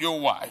about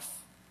your wife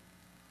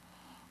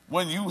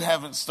when you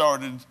haven't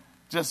started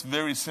just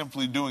very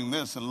simply doing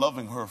this and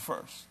loving her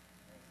first.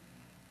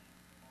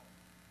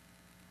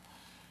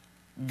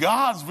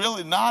 God's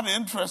really not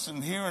interested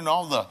in hearing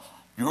all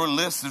your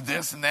list of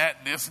this and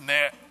that, this and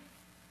that.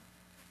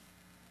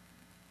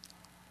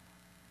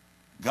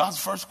 God's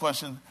first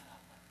question,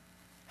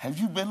 have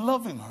you been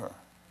loving her?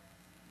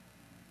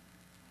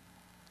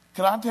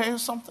 Can I tell you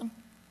something?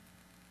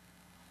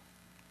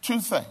 Two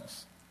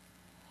things.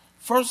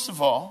 First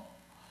of all,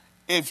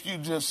 if you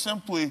just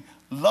simply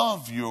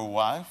love your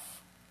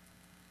wife,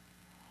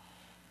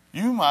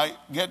 you might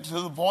get to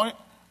the point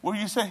where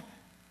you say,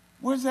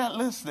 where's that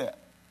list at?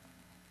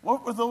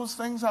 What were those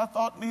things I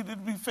thought needed to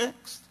be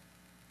fixed?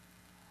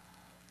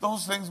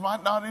 Those things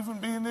might not even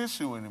be an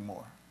issue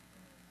anymore.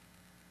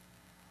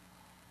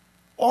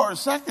 Or a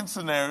second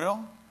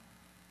scenario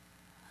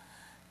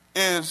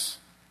is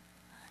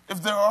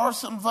if there are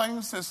some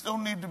things that still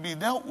need to be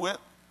dealt with,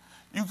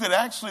 you could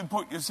actually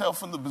put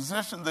yourself in the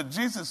position that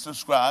Jesus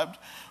described,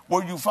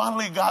 where you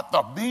finally got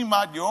the beam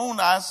out your own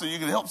eye so you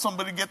could help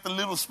somebody get the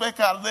little speck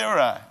out of their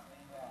eye.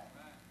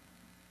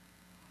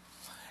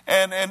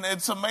 And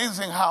it's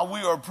amazing how we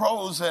are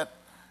pros at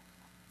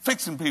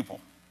fixing people,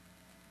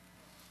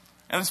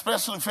 and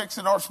especially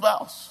fixing our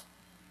spouse.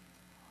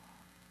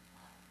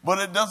 But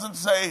it doesn't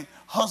say,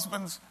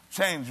 husbands,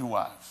 change your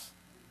wives.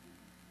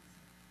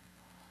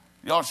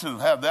 Y'all should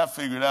have had that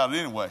figured out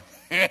anyway.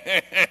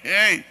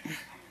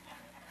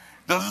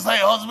 Does it say,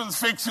 husbands,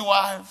 fix your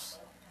wives?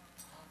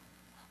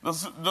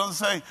 Does it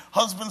say,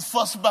 husbands,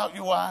 fuss about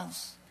your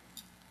wives?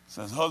 It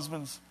says,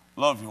 husbands,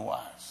 love your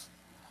wives.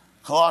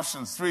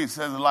 Colossians 3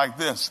 says it like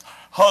this: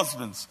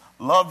 husbands,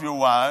 love your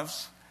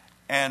wives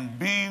and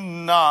be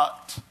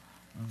not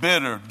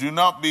bitter. Do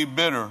not be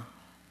bitter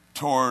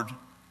toward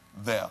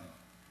them.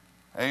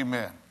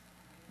 Amen.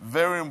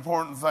 Very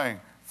important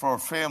thing for a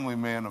family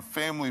man. A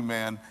family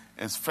man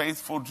is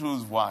faithful to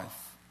his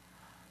wife,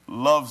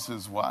 loves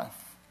his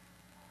wife,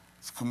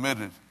 is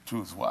committed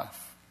to his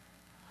wife.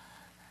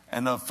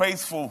 And a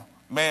faithful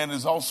man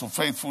is also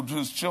faithful to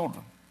his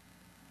children.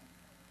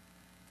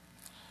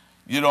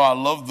 You know, I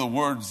love the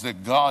words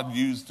that God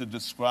used to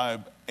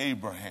describe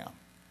Abraham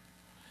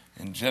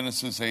in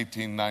Genesis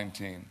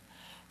 18:19.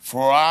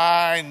 For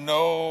I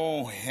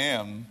know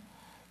him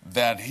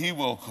that he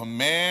will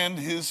command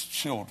his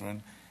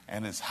children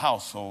and his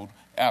household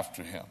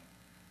after him.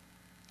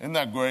 Isn't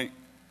that great?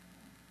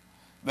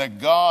 That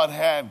God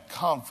had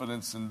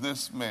confidence in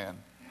this man,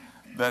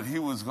 that he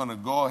was going to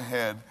go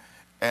ahead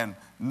and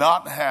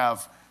not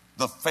have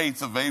the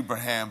faith of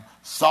Abraham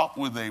stop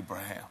with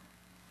Abraham,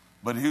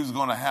 but he was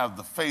going to have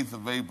the faith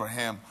of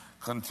Abraham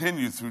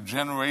continue through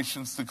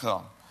generations to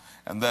come,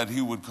 and that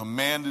he would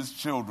command his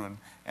children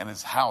and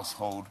his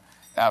household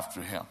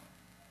after him.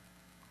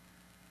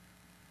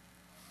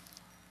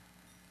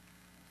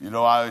 You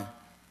know, I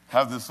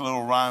have this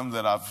little rhyme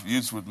that I've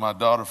used with my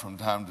daughter from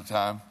time to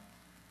time,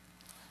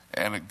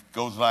 and it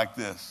goes like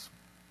this.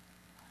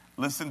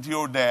 Listen to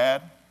your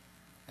dad,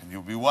 and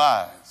you'll be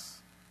wise.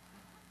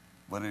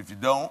 But if you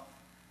don't,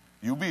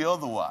 you'll be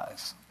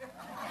otherwise.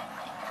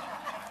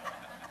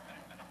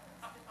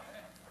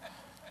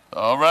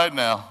 All right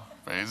now.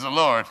 Praise the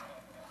Lord.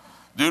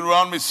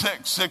 Deuteronomy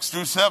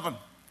 6:6-7.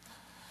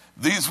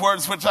 These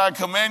words which I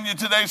command you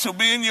today shall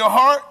be in your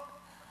heart.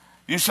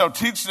 You shall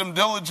teach them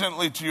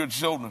diligently to your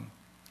children,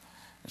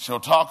 and shall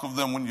talk of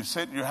them when you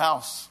sit in your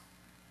house,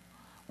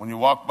 when you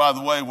walk by the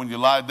way, when you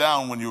lie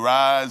down, when you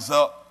rise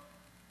up.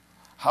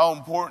 How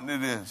important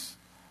it is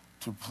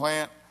to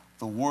plant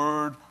the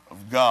word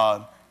of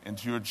God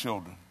into your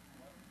children.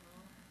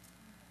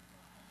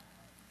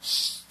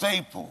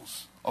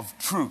 Staples of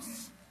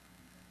truth.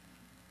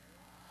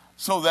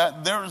 So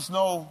that there is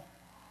no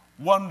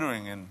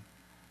wondering and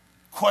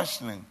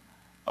questioning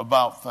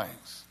about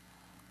things.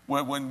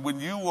 When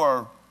you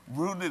are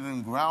rooted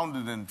and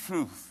grounded in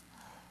truth,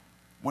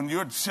 when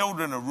your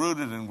children are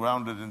rooted and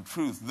grounded in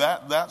truth,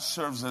 that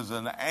serves as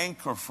an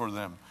anchor for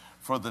them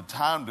for the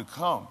time to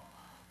come.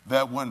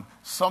 That when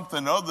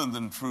something other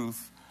than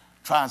truth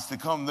tries to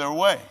come their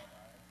way,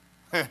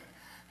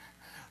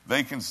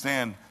 they can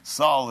stand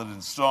solid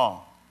and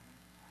strong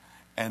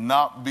and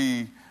not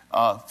be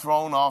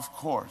thrown off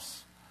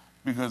course,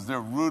 because they're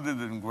rooted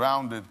and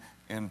grounded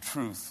in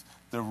truth.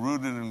 They're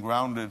rooted and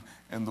grounded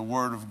in the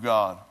Word of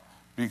God,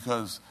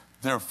 because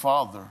their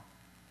father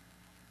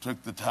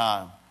took the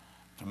time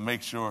to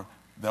make sure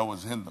that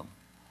was in them.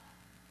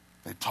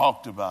 They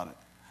talked about it.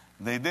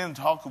 They didn't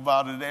talk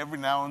about it every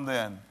now and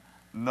then.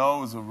 No,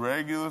 it was a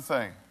regular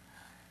thing.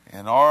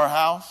 In our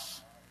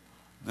house,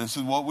 this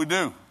is what we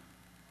do.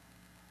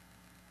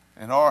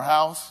 In our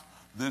house,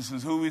 this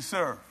is who we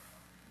serve.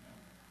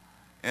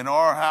 In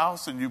our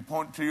house, and you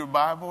point to your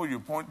Bible with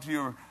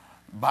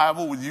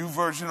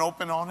YouVersion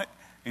open on it,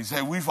 you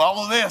say, we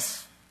follow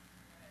this.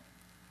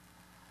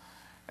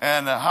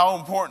 And how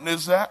important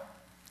is that?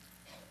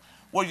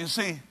 Well, you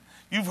see,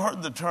 you've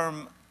heard the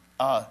term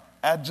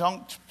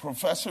adjunct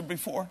professor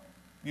before.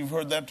 You've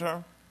heard that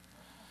term?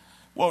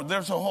 Well,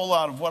 there's a whole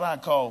lot of what I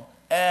call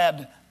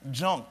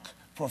adjunct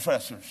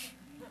professors.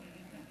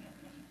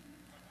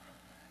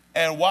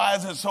 And why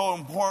is it so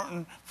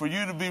important for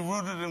you to be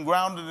rooted and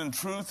grounded in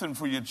truth, and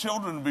for your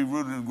children to be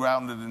rooted and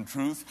grounded in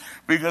truth?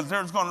 Because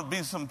there's going to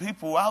be some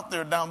people out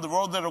there down the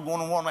road that are going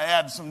to want to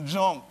add some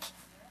junk.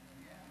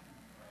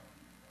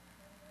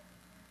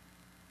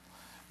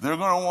 They're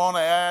going to want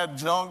to add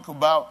junk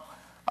about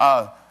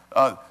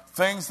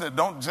things that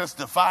don't just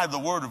defy the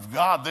Word of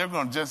God. They're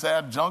going to just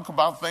add junk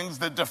about things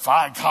that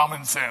defy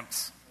common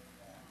sense.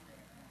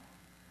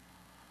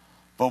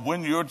 But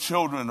when your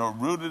children are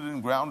rooted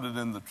and grounded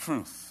in the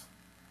truth,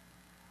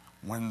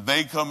 when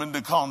they come into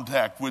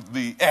contact with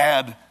the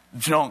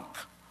adjunct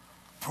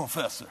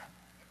professor,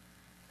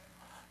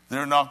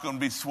 they're not going to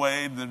be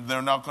swayed,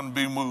 they're not going to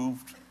be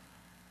moved,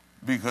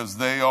 because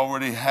they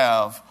already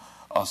have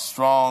a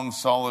strong,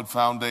 solid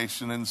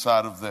foundation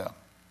inside of them.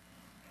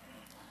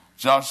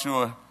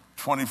 Joshua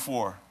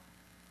 24:15.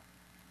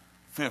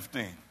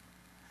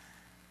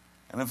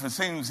 And if it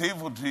seems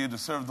evil to you to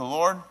serve the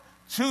Lord,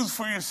 choose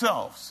for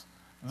yourselves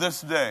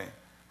this day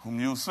whom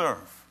you'll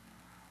serve,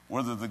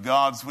 whether the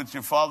gods which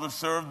your fathers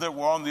served that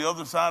were on the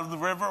other side of the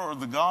river, or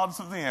the gods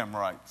of the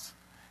Amorites,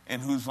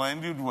 in whose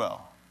land you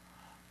dwell.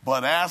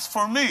 But as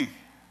for me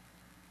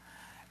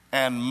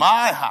and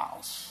my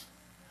house,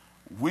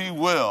 we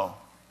will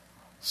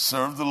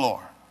serve the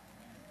Lord.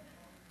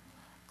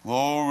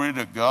 Glory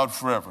to God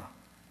forever.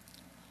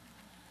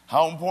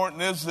 How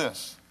important is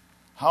this?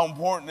 How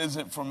important is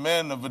it for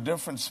men of a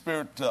different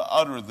spirit to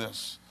utter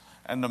this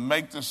and to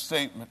make this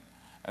statement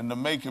and to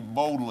make it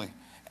boldly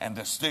and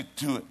to stick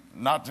to it?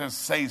 Not just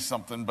say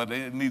something, but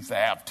it needs to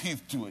have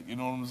teeth to it. You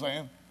know what I'm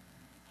saying?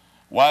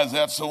 Why is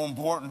that so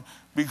important?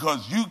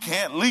 Because you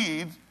can't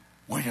lead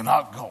where you're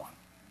not going.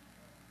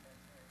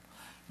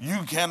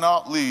 You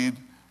cannot lead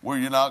where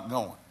you're not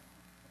going.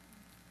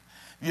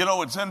 You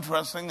know, it's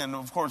interesting, and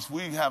of course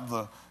we have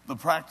the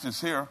practice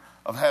here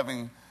of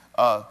having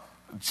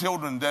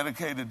children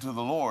dedicated to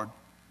the Lord.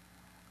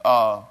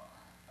 When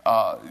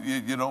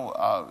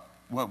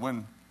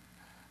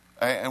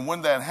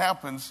that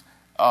happens,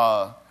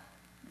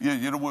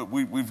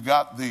 we've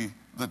got the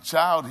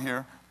child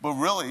here, but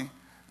really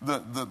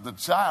the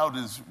child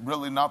is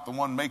really not the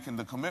one making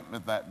the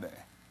commitment that day.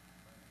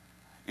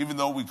 Even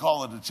though we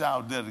call it a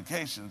child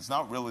dedication, it's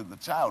not really the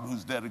child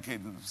who's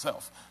dedicated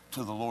himself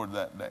to the Lord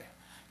that day.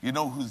 You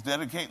know who's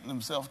dedicating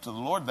himself to the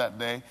Lord that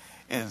day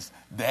is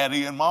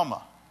daddy and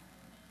mama.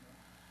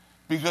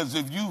 Because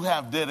if you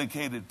have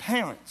dedicated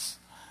parents,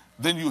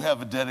 then you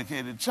have a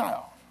dedicated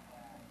child.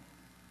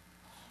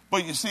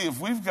 But you see, if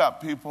we've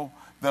got people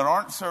that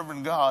aren't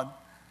serving God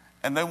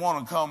and they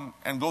want to come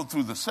and go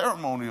through the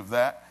ceremony of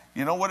that,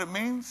 you know what it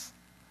means?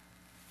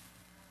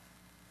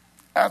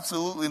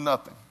 Absolutely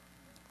nothing.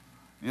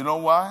 You know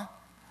why?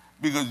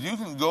 Because you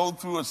can go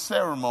through a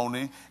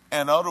ceremony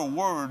and utter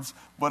words,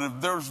 but if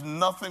there's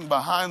nothing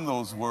behind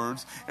those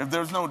words, if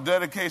there's no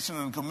dedication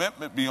and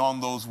commitment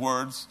beyond those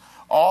words,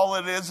 all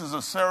it is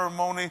a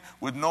ceremony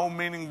with no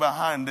meaning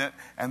behind it,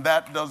 and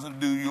that doesn't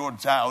do your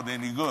child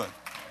any good.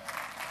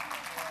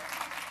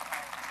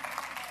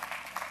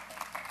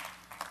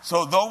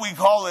 So though we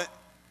call it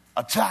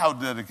a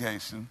child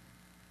dedication,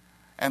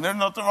 and there's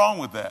nothing wrong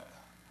with that,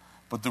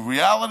 but the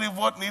reality of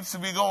what needs to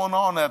be going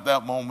on at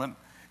that moment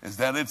is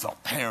that it's a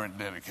parent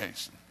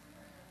dedication.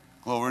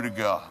 Glory to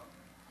God.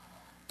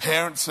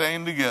 Parents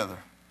saying together,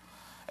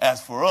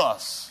 as for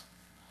us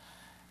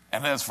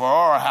and as for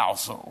our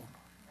household,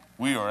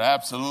 we are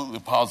absolutely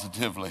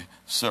positively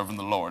serving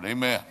the Lord.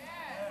 Amen.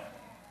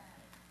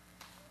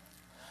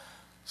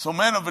 So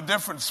men of a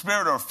different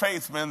spirit are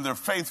faith men. They're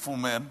faithful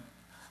men.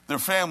 They're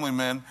family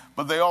men.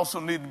 But they also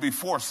need to be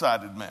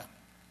foresighted men.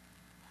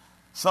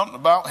 Something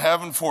about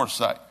having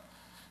foresight.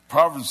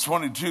 Proverbs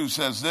 22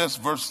 says this,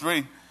 verse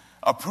 3,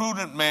 a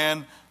prudent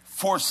man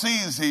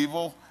foresees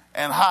evil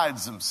and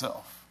hides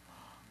himself,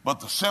 but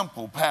the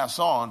simple pass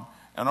on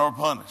and are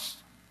punished.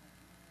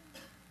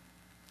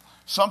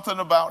 Something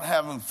about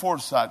having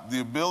foresight,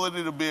 the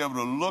ability to be able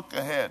to look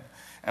ahead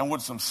and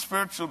with some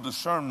spiritual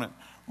discernment,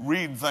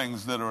 read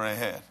things that are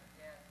ahead.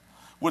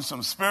 With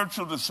some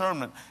spiritual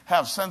discernment,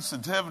 have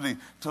sensitivity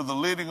to the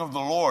leading of the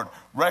Lord,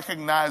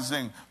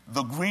 recognizing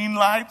the green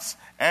lights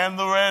and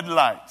the red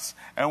lights.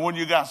 And when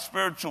you got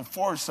spiritual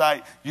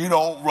foresight, you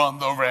don't run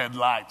the red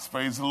lights.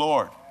 Praise the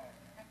Lord.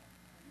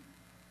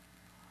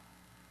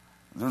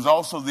 There's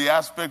also the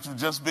aspect of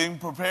just being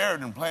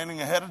prepared and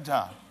planning ahead of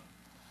time.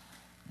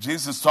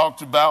 Jesus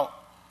talked about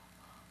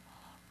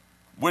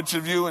which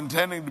of you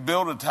intending to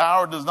build a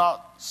tower does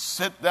not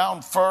sit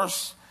down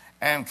first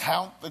and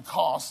count the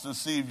cost to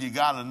see if you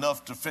got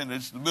enough to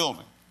finish the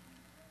building.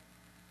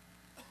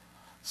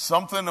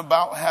 Something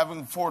about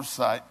having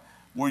foresight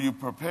where you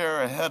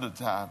prepare ahead of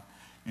time.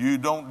 You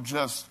don't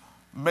just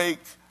make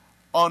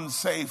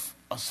unsafe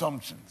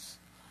assumptions,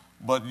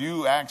 but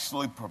you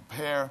actually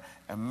prepare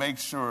and make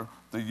sure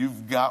that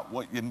you've got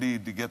what you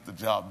need to get the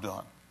job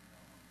done.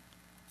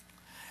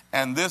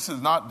 And this is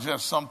not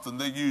just something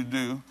that you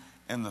do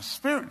in the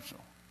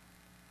spiritual.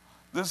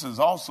 This is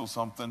also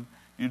something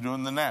you do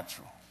in the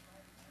natural.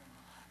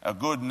 A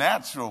good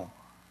natural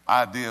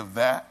idea of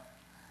that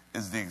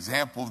is the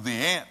example of the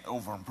ant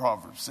over in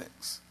Proverbs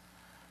 6,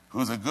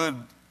 who's a good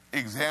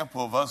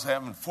example of us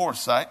having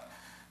foresight.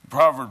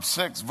 Proverbs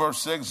 6, verse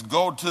 6,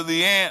 go to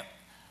the ant,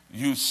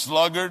 you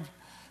sluggard,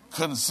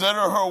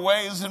 consider her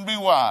ways and be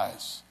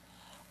wise,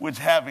 which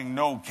having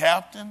no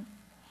captain,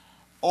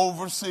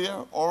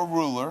 overseer, or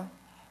ruler,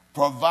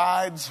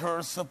 provides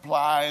her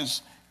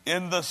supplies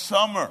in the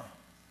summer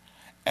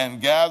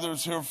and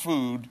gathers her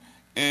food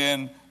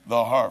in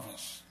the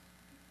harvest.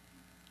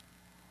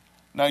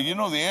 Now, you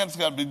know the ants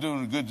got to be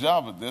doing a good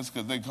job at this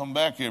because they come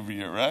back every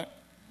year, right?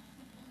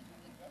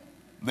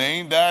 They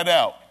ain't died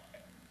out.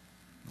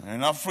 They're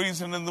not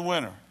freezing in the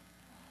winter.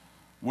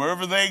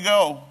 Wherever they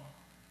go,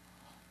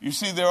 you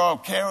see they're all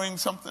carrying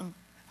something.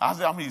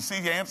 I mean, you see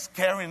ants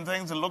carrying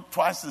things that look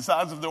twice the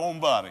size of their own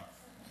body.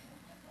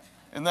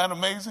 Isn't that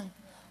amazing?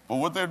 But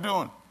what they're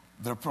doing,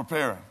 they're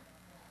preparing.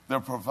 They're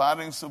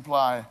providing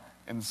supply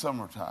in the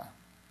summertime.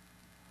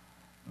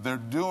 They're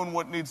doing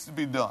what needs to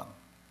be done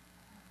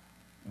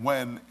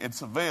when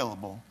it's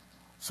available,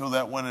 so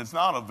that when it's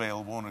not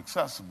available and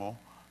accessible,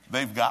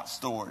 they've got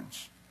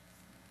storage.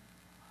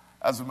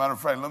 As a matter of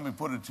fact, let me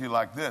put it to you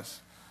like this.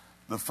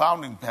 The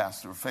founding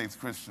pastor of Faith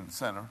Christian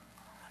Center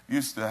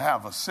used to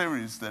have a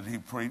series that he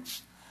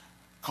preached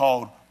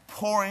called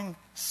Pouring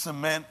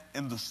Cement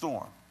in the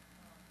Storm.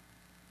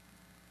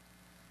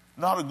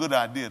 Not a good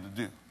idea to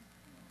do.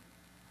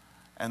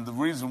 And the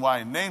reason why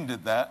he named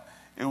it that,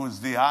 it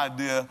was the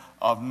idea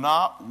of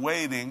not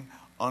waiting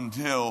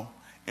until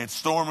it's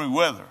stormy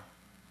weather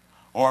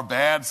or a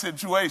bad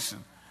situation.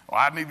 Well,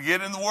 I need to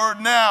get in the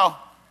Word now.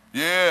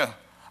 Yeah.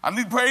 I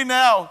need to pray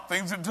now.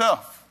 Things are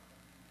tough.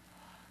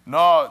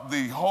 No,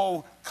 the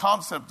whole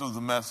concept of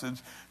the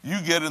message,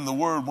 you get in the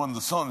Word when the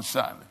sun's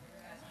shining.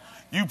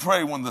 You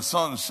pray when the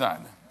sun's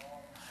shining.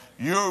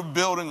 You're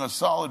building a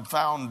solid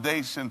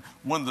foundation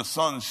when the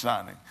sun's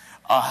shining.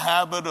 A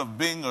habit of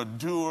being a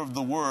doer of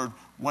the Word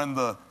when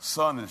the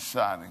sun is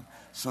shining.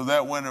 So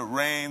that when it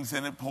rains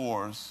and it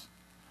pours,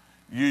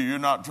 you're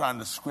not trying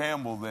to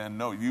scramble then.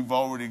 No, you've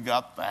already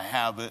got the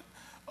habit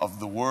of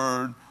the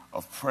Word,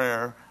 of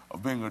prayer,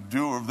 of being a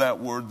doer of that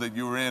Word that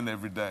you're in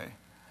every day.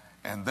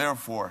 And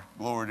therefore,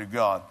 glory to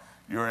God,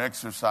 you're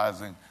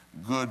exercising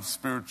good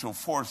spiritual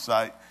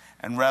foresight.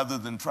 And rather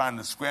than trying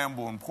to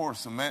scramble and pour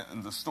cement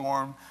in the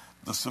storm,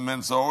 the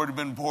cement's already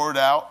been poured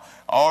out,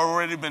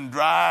 already been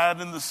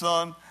dried in the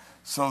sun,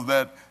 so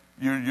that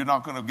you're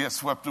not going to get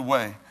swept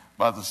away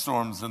by the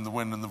storms and the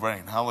wind and the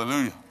rain.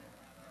 Hallelujah.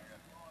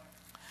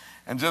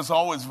 And just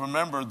always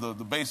remember the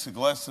basic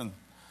lesson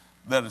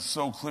that is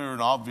so clear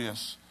and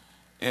obvious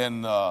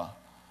in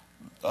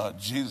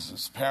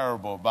Jesus'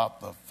 parable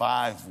about the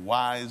 5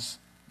 wise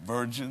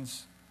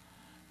virgins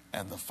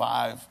and the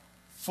 5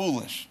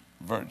 foolish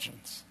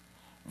virgins.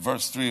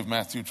 Verse 3 of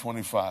Matthew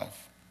 25.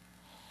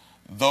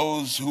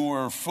 Those who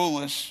were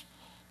foolish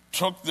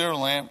took their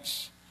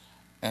lamps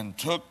and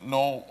took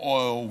no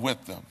oil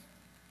with them.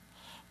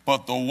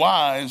 But the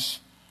wise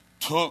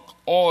took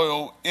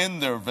oil in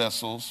their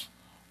vessels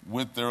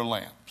with their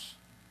lamps.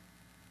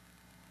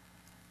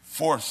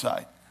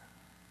 Foresight.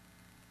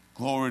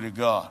 Glory to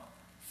God.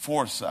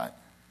 Foresight.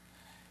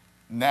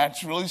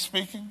 Naturally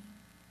speaking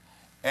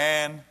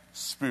and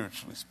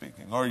spiritually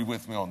speaking. Are you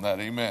with me on that?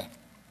 Amen.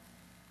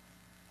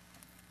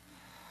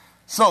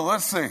 So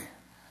let's see.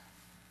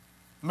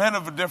 Men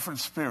of a different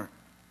spirit.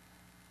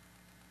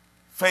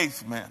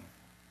 Faith men.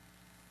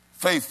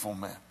 Faithful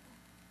men.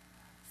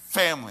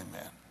 Family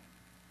men.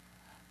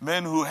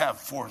 Men who have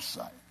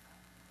foresight.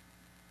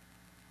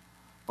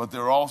 But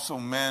they're also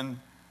men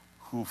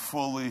who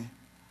fully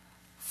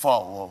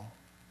follow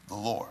the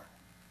Lord.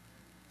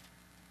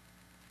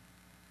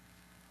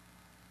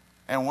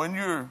 And when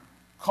you're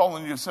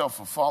calling yourself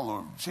a follower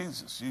of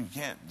Jesus, you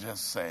can't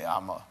just say,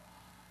 I'm a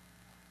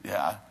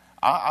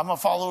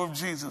follower of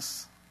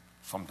Jesus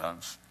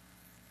sometimes.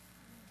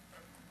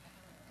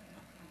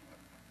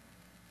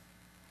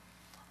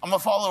 I'm a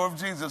follower of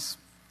Jesus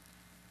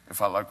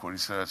if I like what he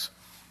says.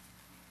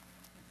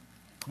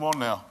 Come on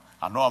now.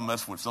 I know I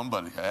messed with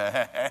somebody.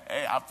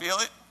 Hey, I feel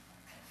it.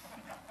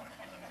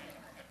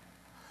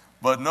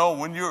 But no,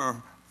 when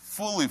you're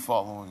fully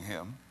following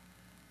him,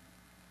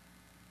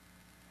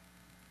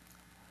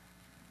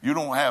 you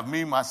don't have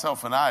me,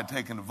 myself, and I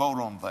taking the vote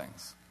on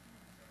things.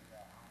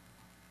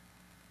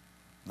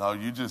 No,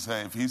 you just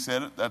say, if he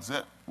said it, that's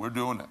it. We're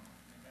doing it.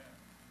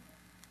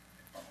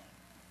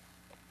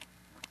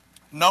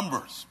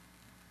 Numbers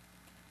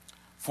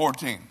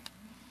 14.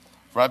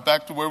 Right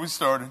back to where we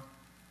started.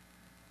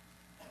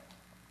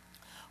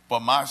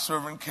 But my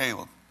servant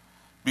Caleb,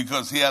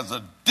 because he has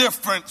a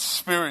different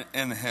spirit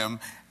in him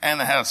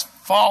and has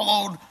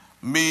followed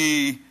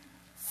me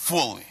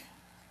fully,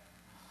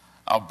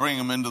 I'll bring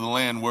him into the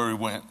land where he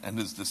went, and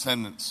his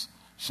descendants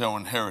shall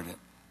inherit it.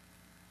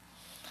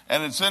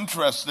 And it's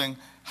interesting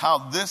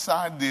how this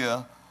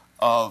idea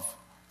of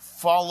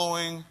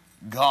following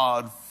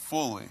God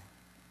fully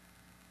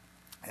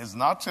is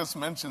not just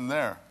mentioned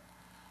there,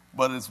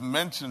 but it's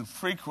mentioned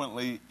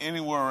frequently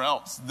anywhere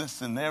else this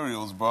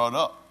scenario is brought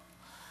up.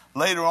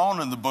 Later on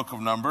in the book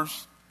of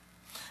Numbers,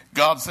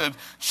 God said,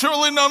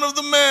 surely none of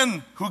the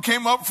men who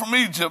came up from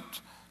Egypt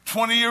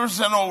 20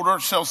 years and older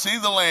shall see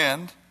the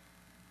land,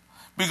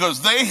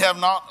 because they have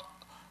not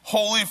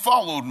wholly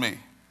followed me.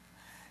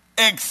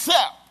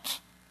 Except,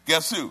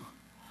 guess who?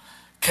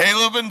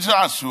 Caleb and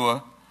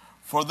Joshua,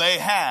 for they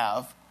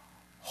have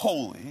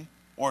wholly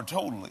or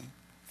totally,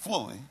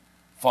 fully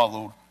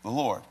followed the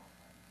Lord.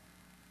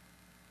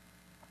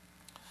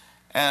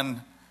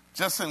 And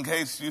just in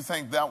case you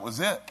think that was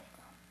it,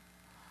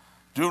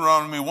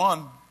 Deuteronomy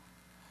 1,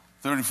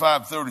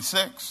 35,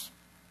 36.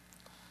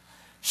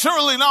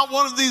 Surely not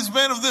one of these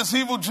men of this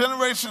evil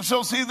generation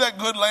shall see that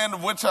good land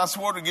of which I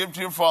swore to give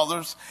to your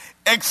fathers,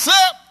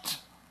 except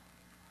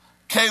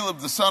Caleb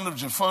the son of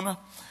Jephunneh.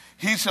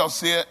 He shall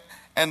see it,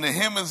 and to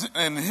him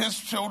and his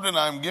children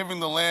I am giving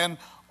the land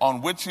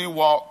on which he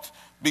walked,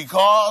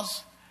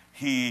 because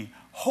he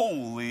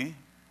wholly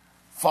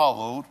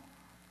followed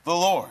the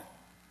Lord.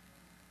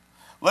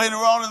 Later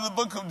on in the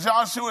book of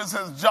Joshua, it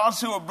says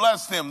Joshua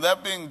blessed him,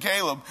 that being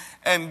Caleb,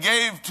 and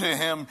gave to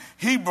him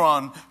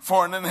Hebron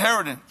for an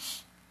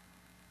inheritance.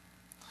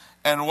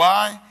 And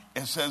why?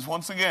 It says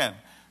once again,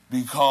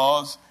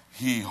 because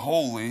he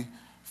wholly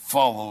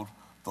followed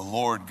the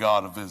Lord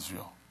God of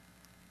Israel.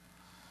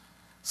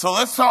 So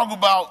let's talk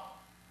about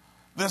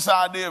this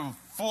idea of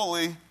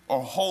fully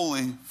or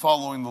wholly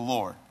following the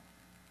Lord.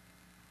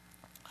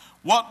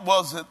 What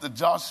was it that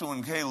Joshua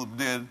and Caleb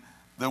did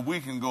that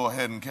we can go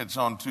ahead and catch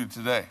on to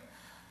today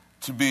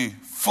to be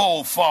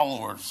full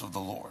followers of the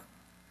Lord?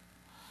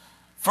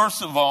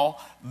 First of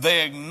all,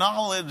 they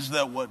acknowledged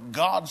that what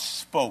God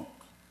spoke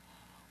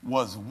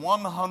was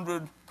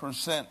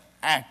 100%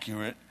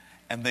 accurate,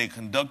 and they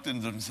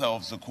conducted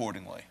themselves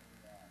accordingly.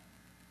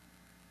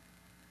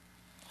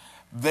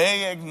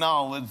 They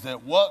acknowledged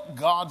that what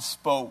God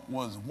spoke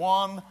was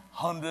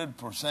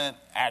 100%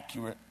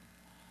 accurate,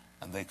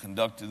 and they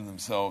conducted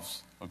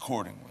themselves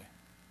accordingly.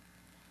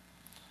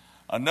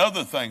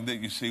 Another thing that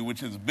you see,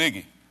 which is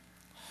biggie,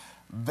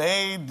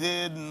 they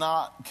did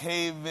not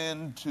cave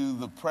into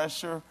the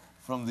pressure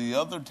from the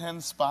other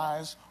 10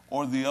 spies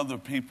or the other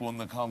people in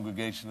the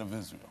congregation of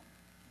Israel.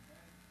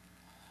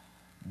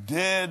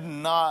 Did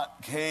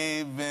not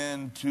cave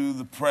into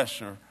the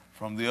pressure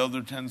from the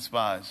other 10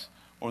 spies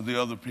or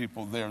the other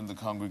people there in the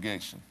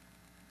congregation.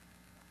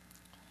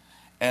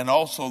 And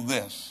also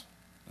this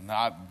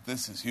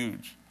is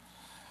huge.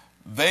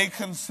 They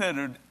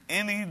considered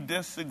any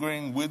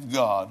disagreeing with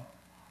God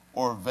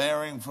or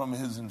varying from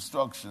his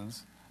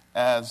instructions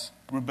as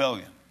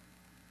rebellion.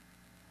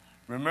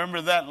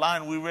 Remember that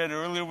line we read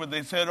earlier where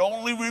they said,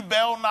 only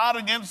rebel not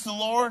against the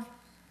Lord?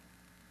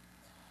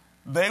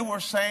 They were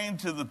saying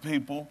to the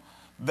people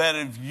that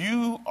if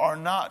you are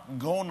not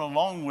going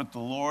along with the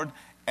Lord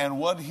and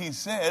what he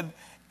said,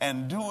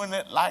 and doing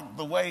it like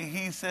the way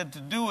he said to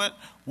do it,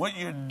 what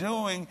you're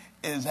doing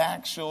is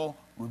actual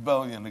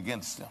rebellion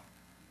against him.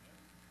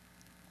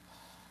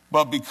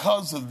 But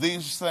because of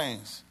these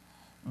things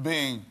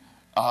being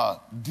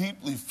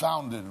deeply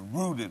founded and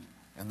rooted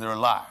in their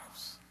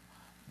lives,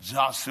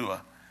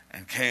 Joshua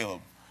and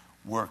Caleb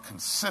were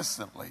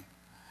consistently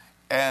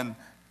and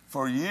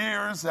for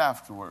years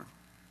afterward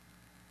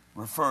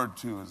referred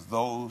to as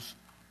those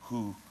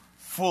who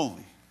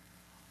fully,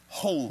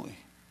 wholly,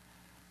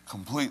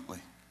 completely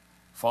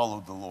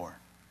followed the Lord.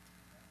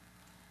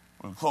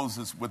 We'll close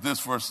this with this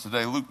verse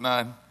today, Luke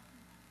 9,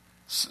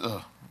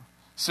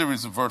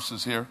 series of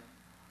verses here.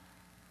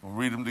 We'll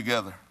read them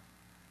together.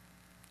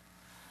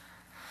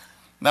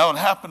 Now it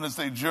happened as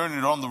they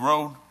journeyed on the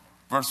road,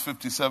 verse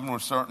 57 we're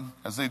starting,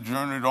 as they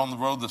journeyed on the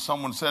road that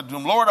someone said to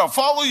him, Lord, I'll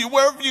follow you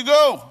wherever you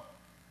go.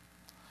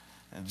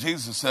 And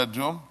Jesus said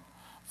to him,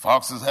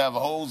 foxes have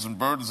holes and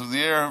birds of the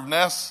air have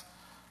nests,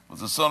 but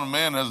the Son of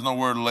Man has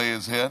nowhere to lay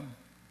his head.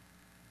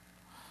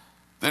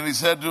 Then he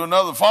said to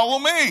another, follow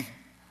me.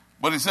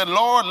 But he said,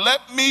 Lord,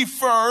 let me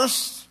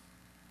first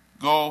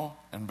go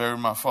and bury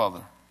my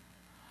father.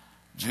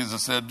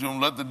 Jesus said to him,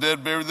 let the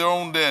dead bury their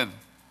own dead,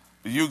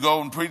 but you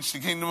go and preach the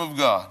kingdom of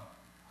God.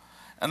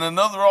 And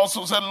another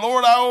also said,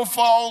 Lord, I will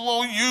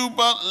follow you,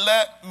 but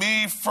let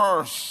me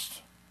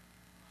first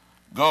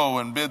go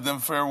and bid them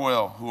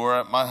farewell who are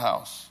at my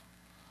house.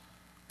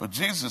 But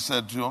Jesus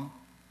said to him,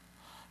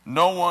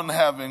 no one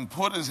having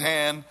put his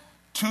hand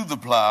to the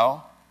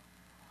plow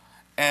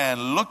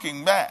and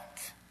looking back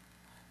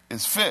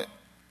is fit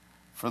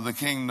for the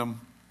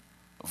kingdom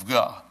of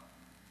God.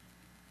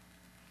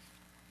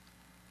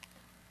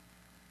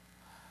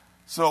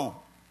 So,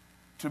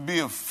 to be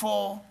a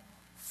full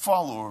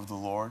follower of the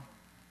Lord,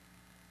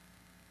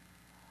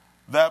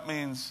 that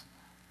means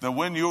that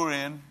when you're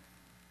in,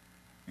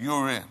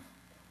 you're in.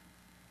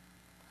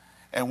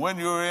 And when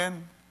you're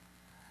in,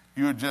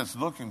 you're just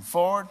looking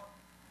forward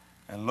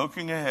and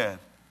looking ahead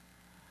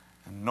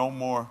and no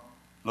more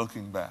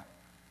looking back.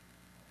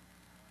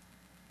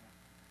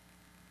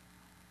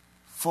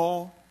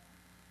 Full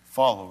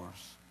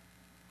followers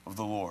of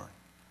the Lord.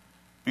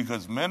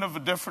 Because men of a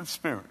different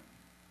spirit,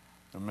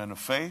 they're men of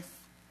faith,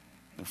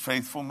 they're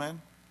faithful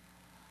men,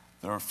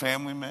 they're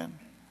family men,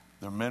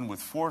 they're men with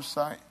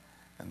foresight,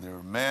 and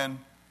they're men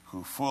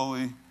who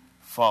fully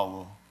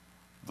follow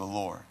the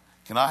Lord.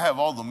 Can I have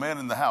all the men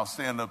in the house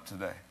stand up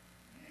today?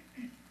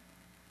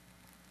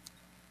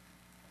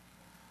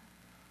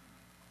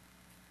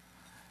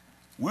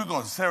 We're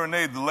going to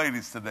serenade the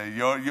ladies today.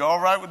 You all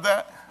right with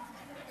that?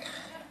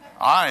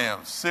 I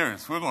am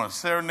serious. We're going to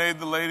serenade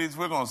the ladies.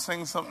 We're going to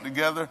sing something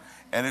together.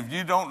 And if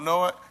you don't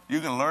know it,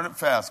 you can learn it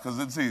fast because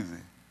it's easy.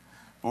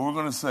 But we're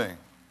going to sing.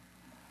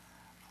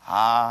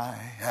 I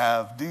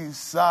have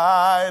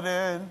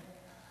decided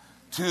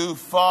to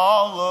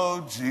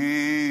follow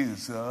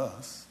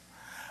Jesus.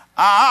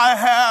 I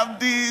have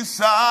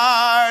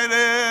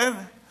decided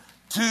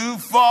to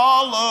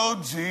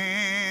follow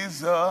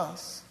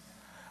Jesus.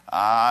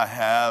 I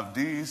have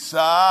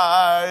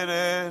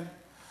decided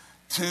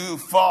to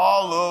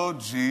follow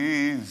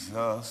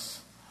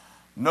Jesus.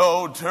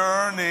 No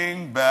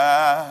turning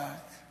back.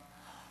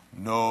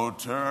 No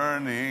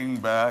turning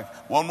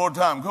back. One more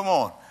time, come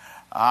on.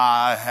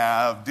 I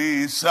have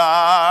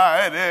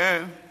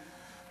decided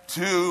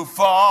to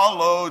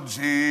follow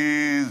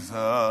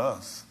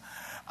Jesus.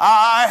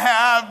 I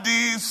have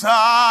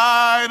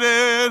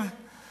decided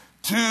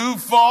to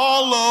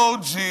follow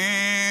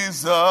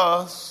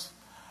Jesus.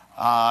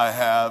 I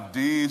have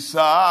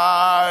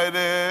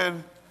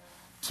decided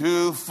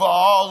to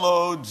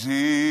follow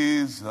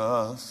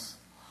Jesus.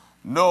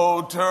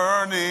 No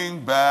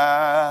turning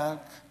back.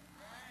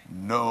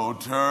 No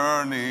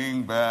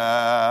turning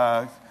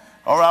back.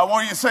 All right, I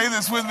want you to say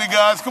this with me,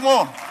 guys. Come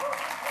on.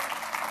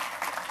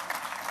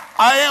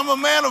 I am a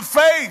man of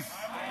faith.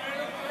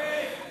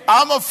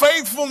 I'm a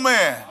faithful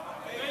man.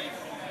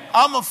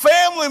 I'm a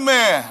family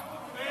man.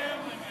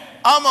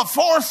 I'm a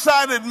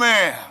foresighted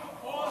man.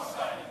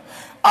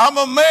 I'm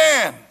a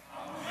man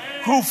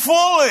who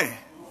fully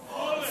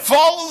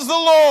follows the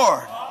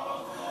Lord.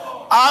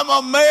 I'm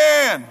a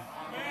man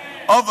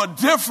of a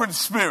different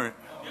spirit.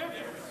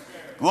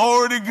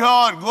 Glory to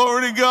God,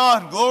 glory to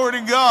God, glory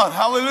to God.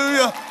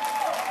 Hallelujah.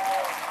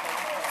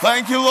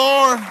 Thank you,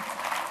 Lord.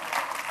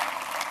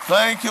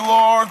 Thank you,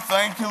 Lord.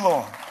 Thank you,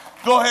 Lord.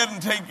 Go ahead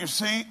and take your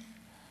seat.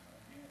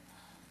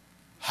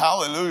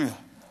 Hallelujah.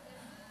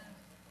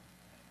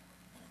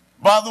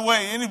 By the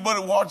way,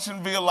 anybody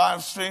watching via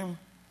live stream,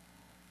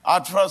 I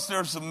trust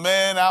there's some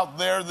men out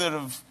there that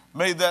have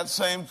made that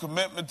same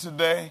commitment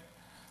today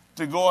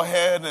to go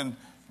ahead and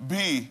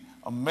be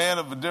a man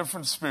of a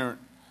different spirit.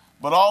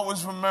 But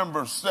always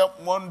remember,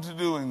 step one to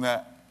doing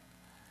that.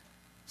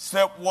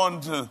 Step one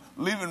to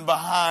leaving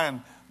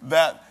behind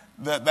that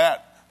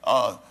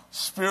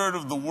spirit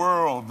of the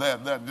world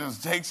that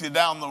just takes you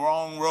down the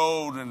wrong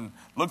road and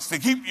looks to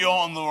keep you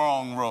on the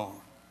wrong road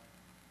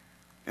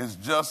is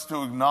just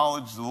to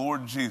acknowledge the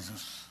Lord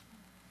Jesus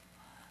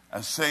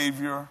as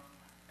Savior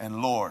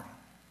and Lord,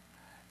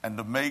 and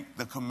to make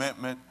the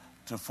commitment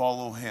to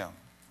follow him.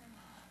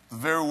 The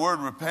very word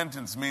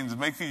repentance means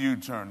make a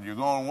U-turn. You're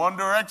going one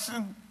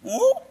direction,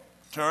 whoop,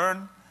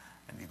 turn,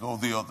 and you go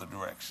the other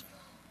direction.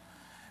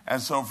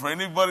 And so for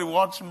anybody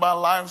watching by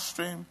live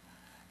stream,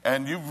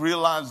 and you've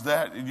realized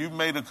that, and you've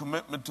made a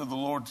commitment to the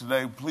Lord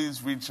today,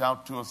 please reach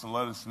out to us and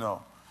let us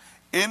know.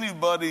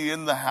 Anybody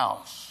in the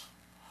house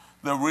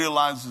that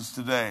realizes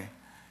today,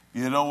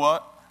 you know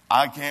what?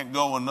 I can't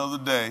go another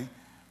day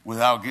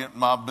without getting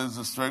my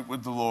business straight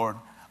with the Lord.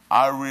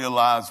 I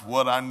realize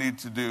what I need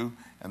to do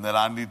and that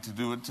I need to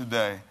do it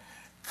today.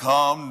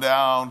 Come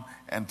down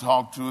and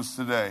talk to us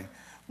today.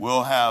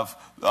 We'll have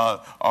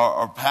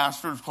our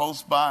pastors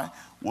close by.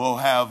 We'll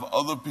have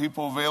other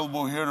people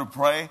available here to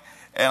pray.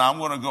 And I'm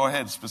going to go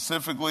ahead and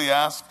specifically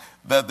ask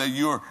that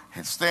you're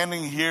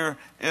standing here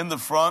in the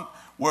front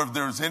where if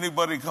there's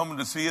anybody coming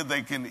to see you,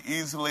 they can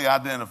easily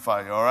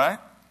identify you, all right?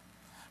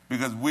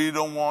 Because we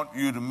don't want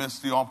you to miss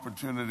the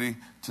opportunity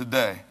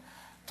today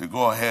to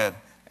go ahead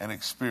and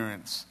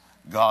experience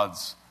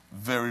God's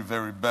very,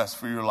 very best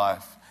for your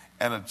life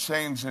and a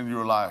change in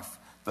your life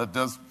that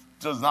does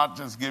not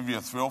just give you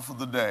a thrill for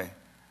the day,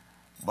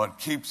 but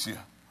keeps you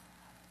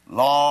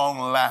long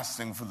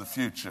lasting for the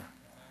future.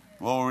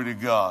 Glory to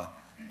God.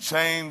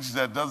 Change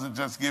that doesn't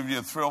just give you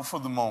a thrill for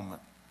the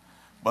moment,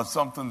 but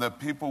something that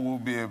people will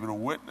be able to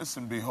witness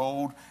and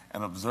behold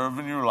and observe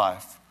in your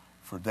life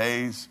for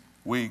days,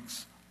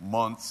 weeks,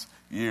 months,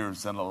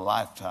 years, and a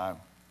lifetime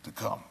to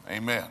come.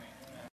 Amen.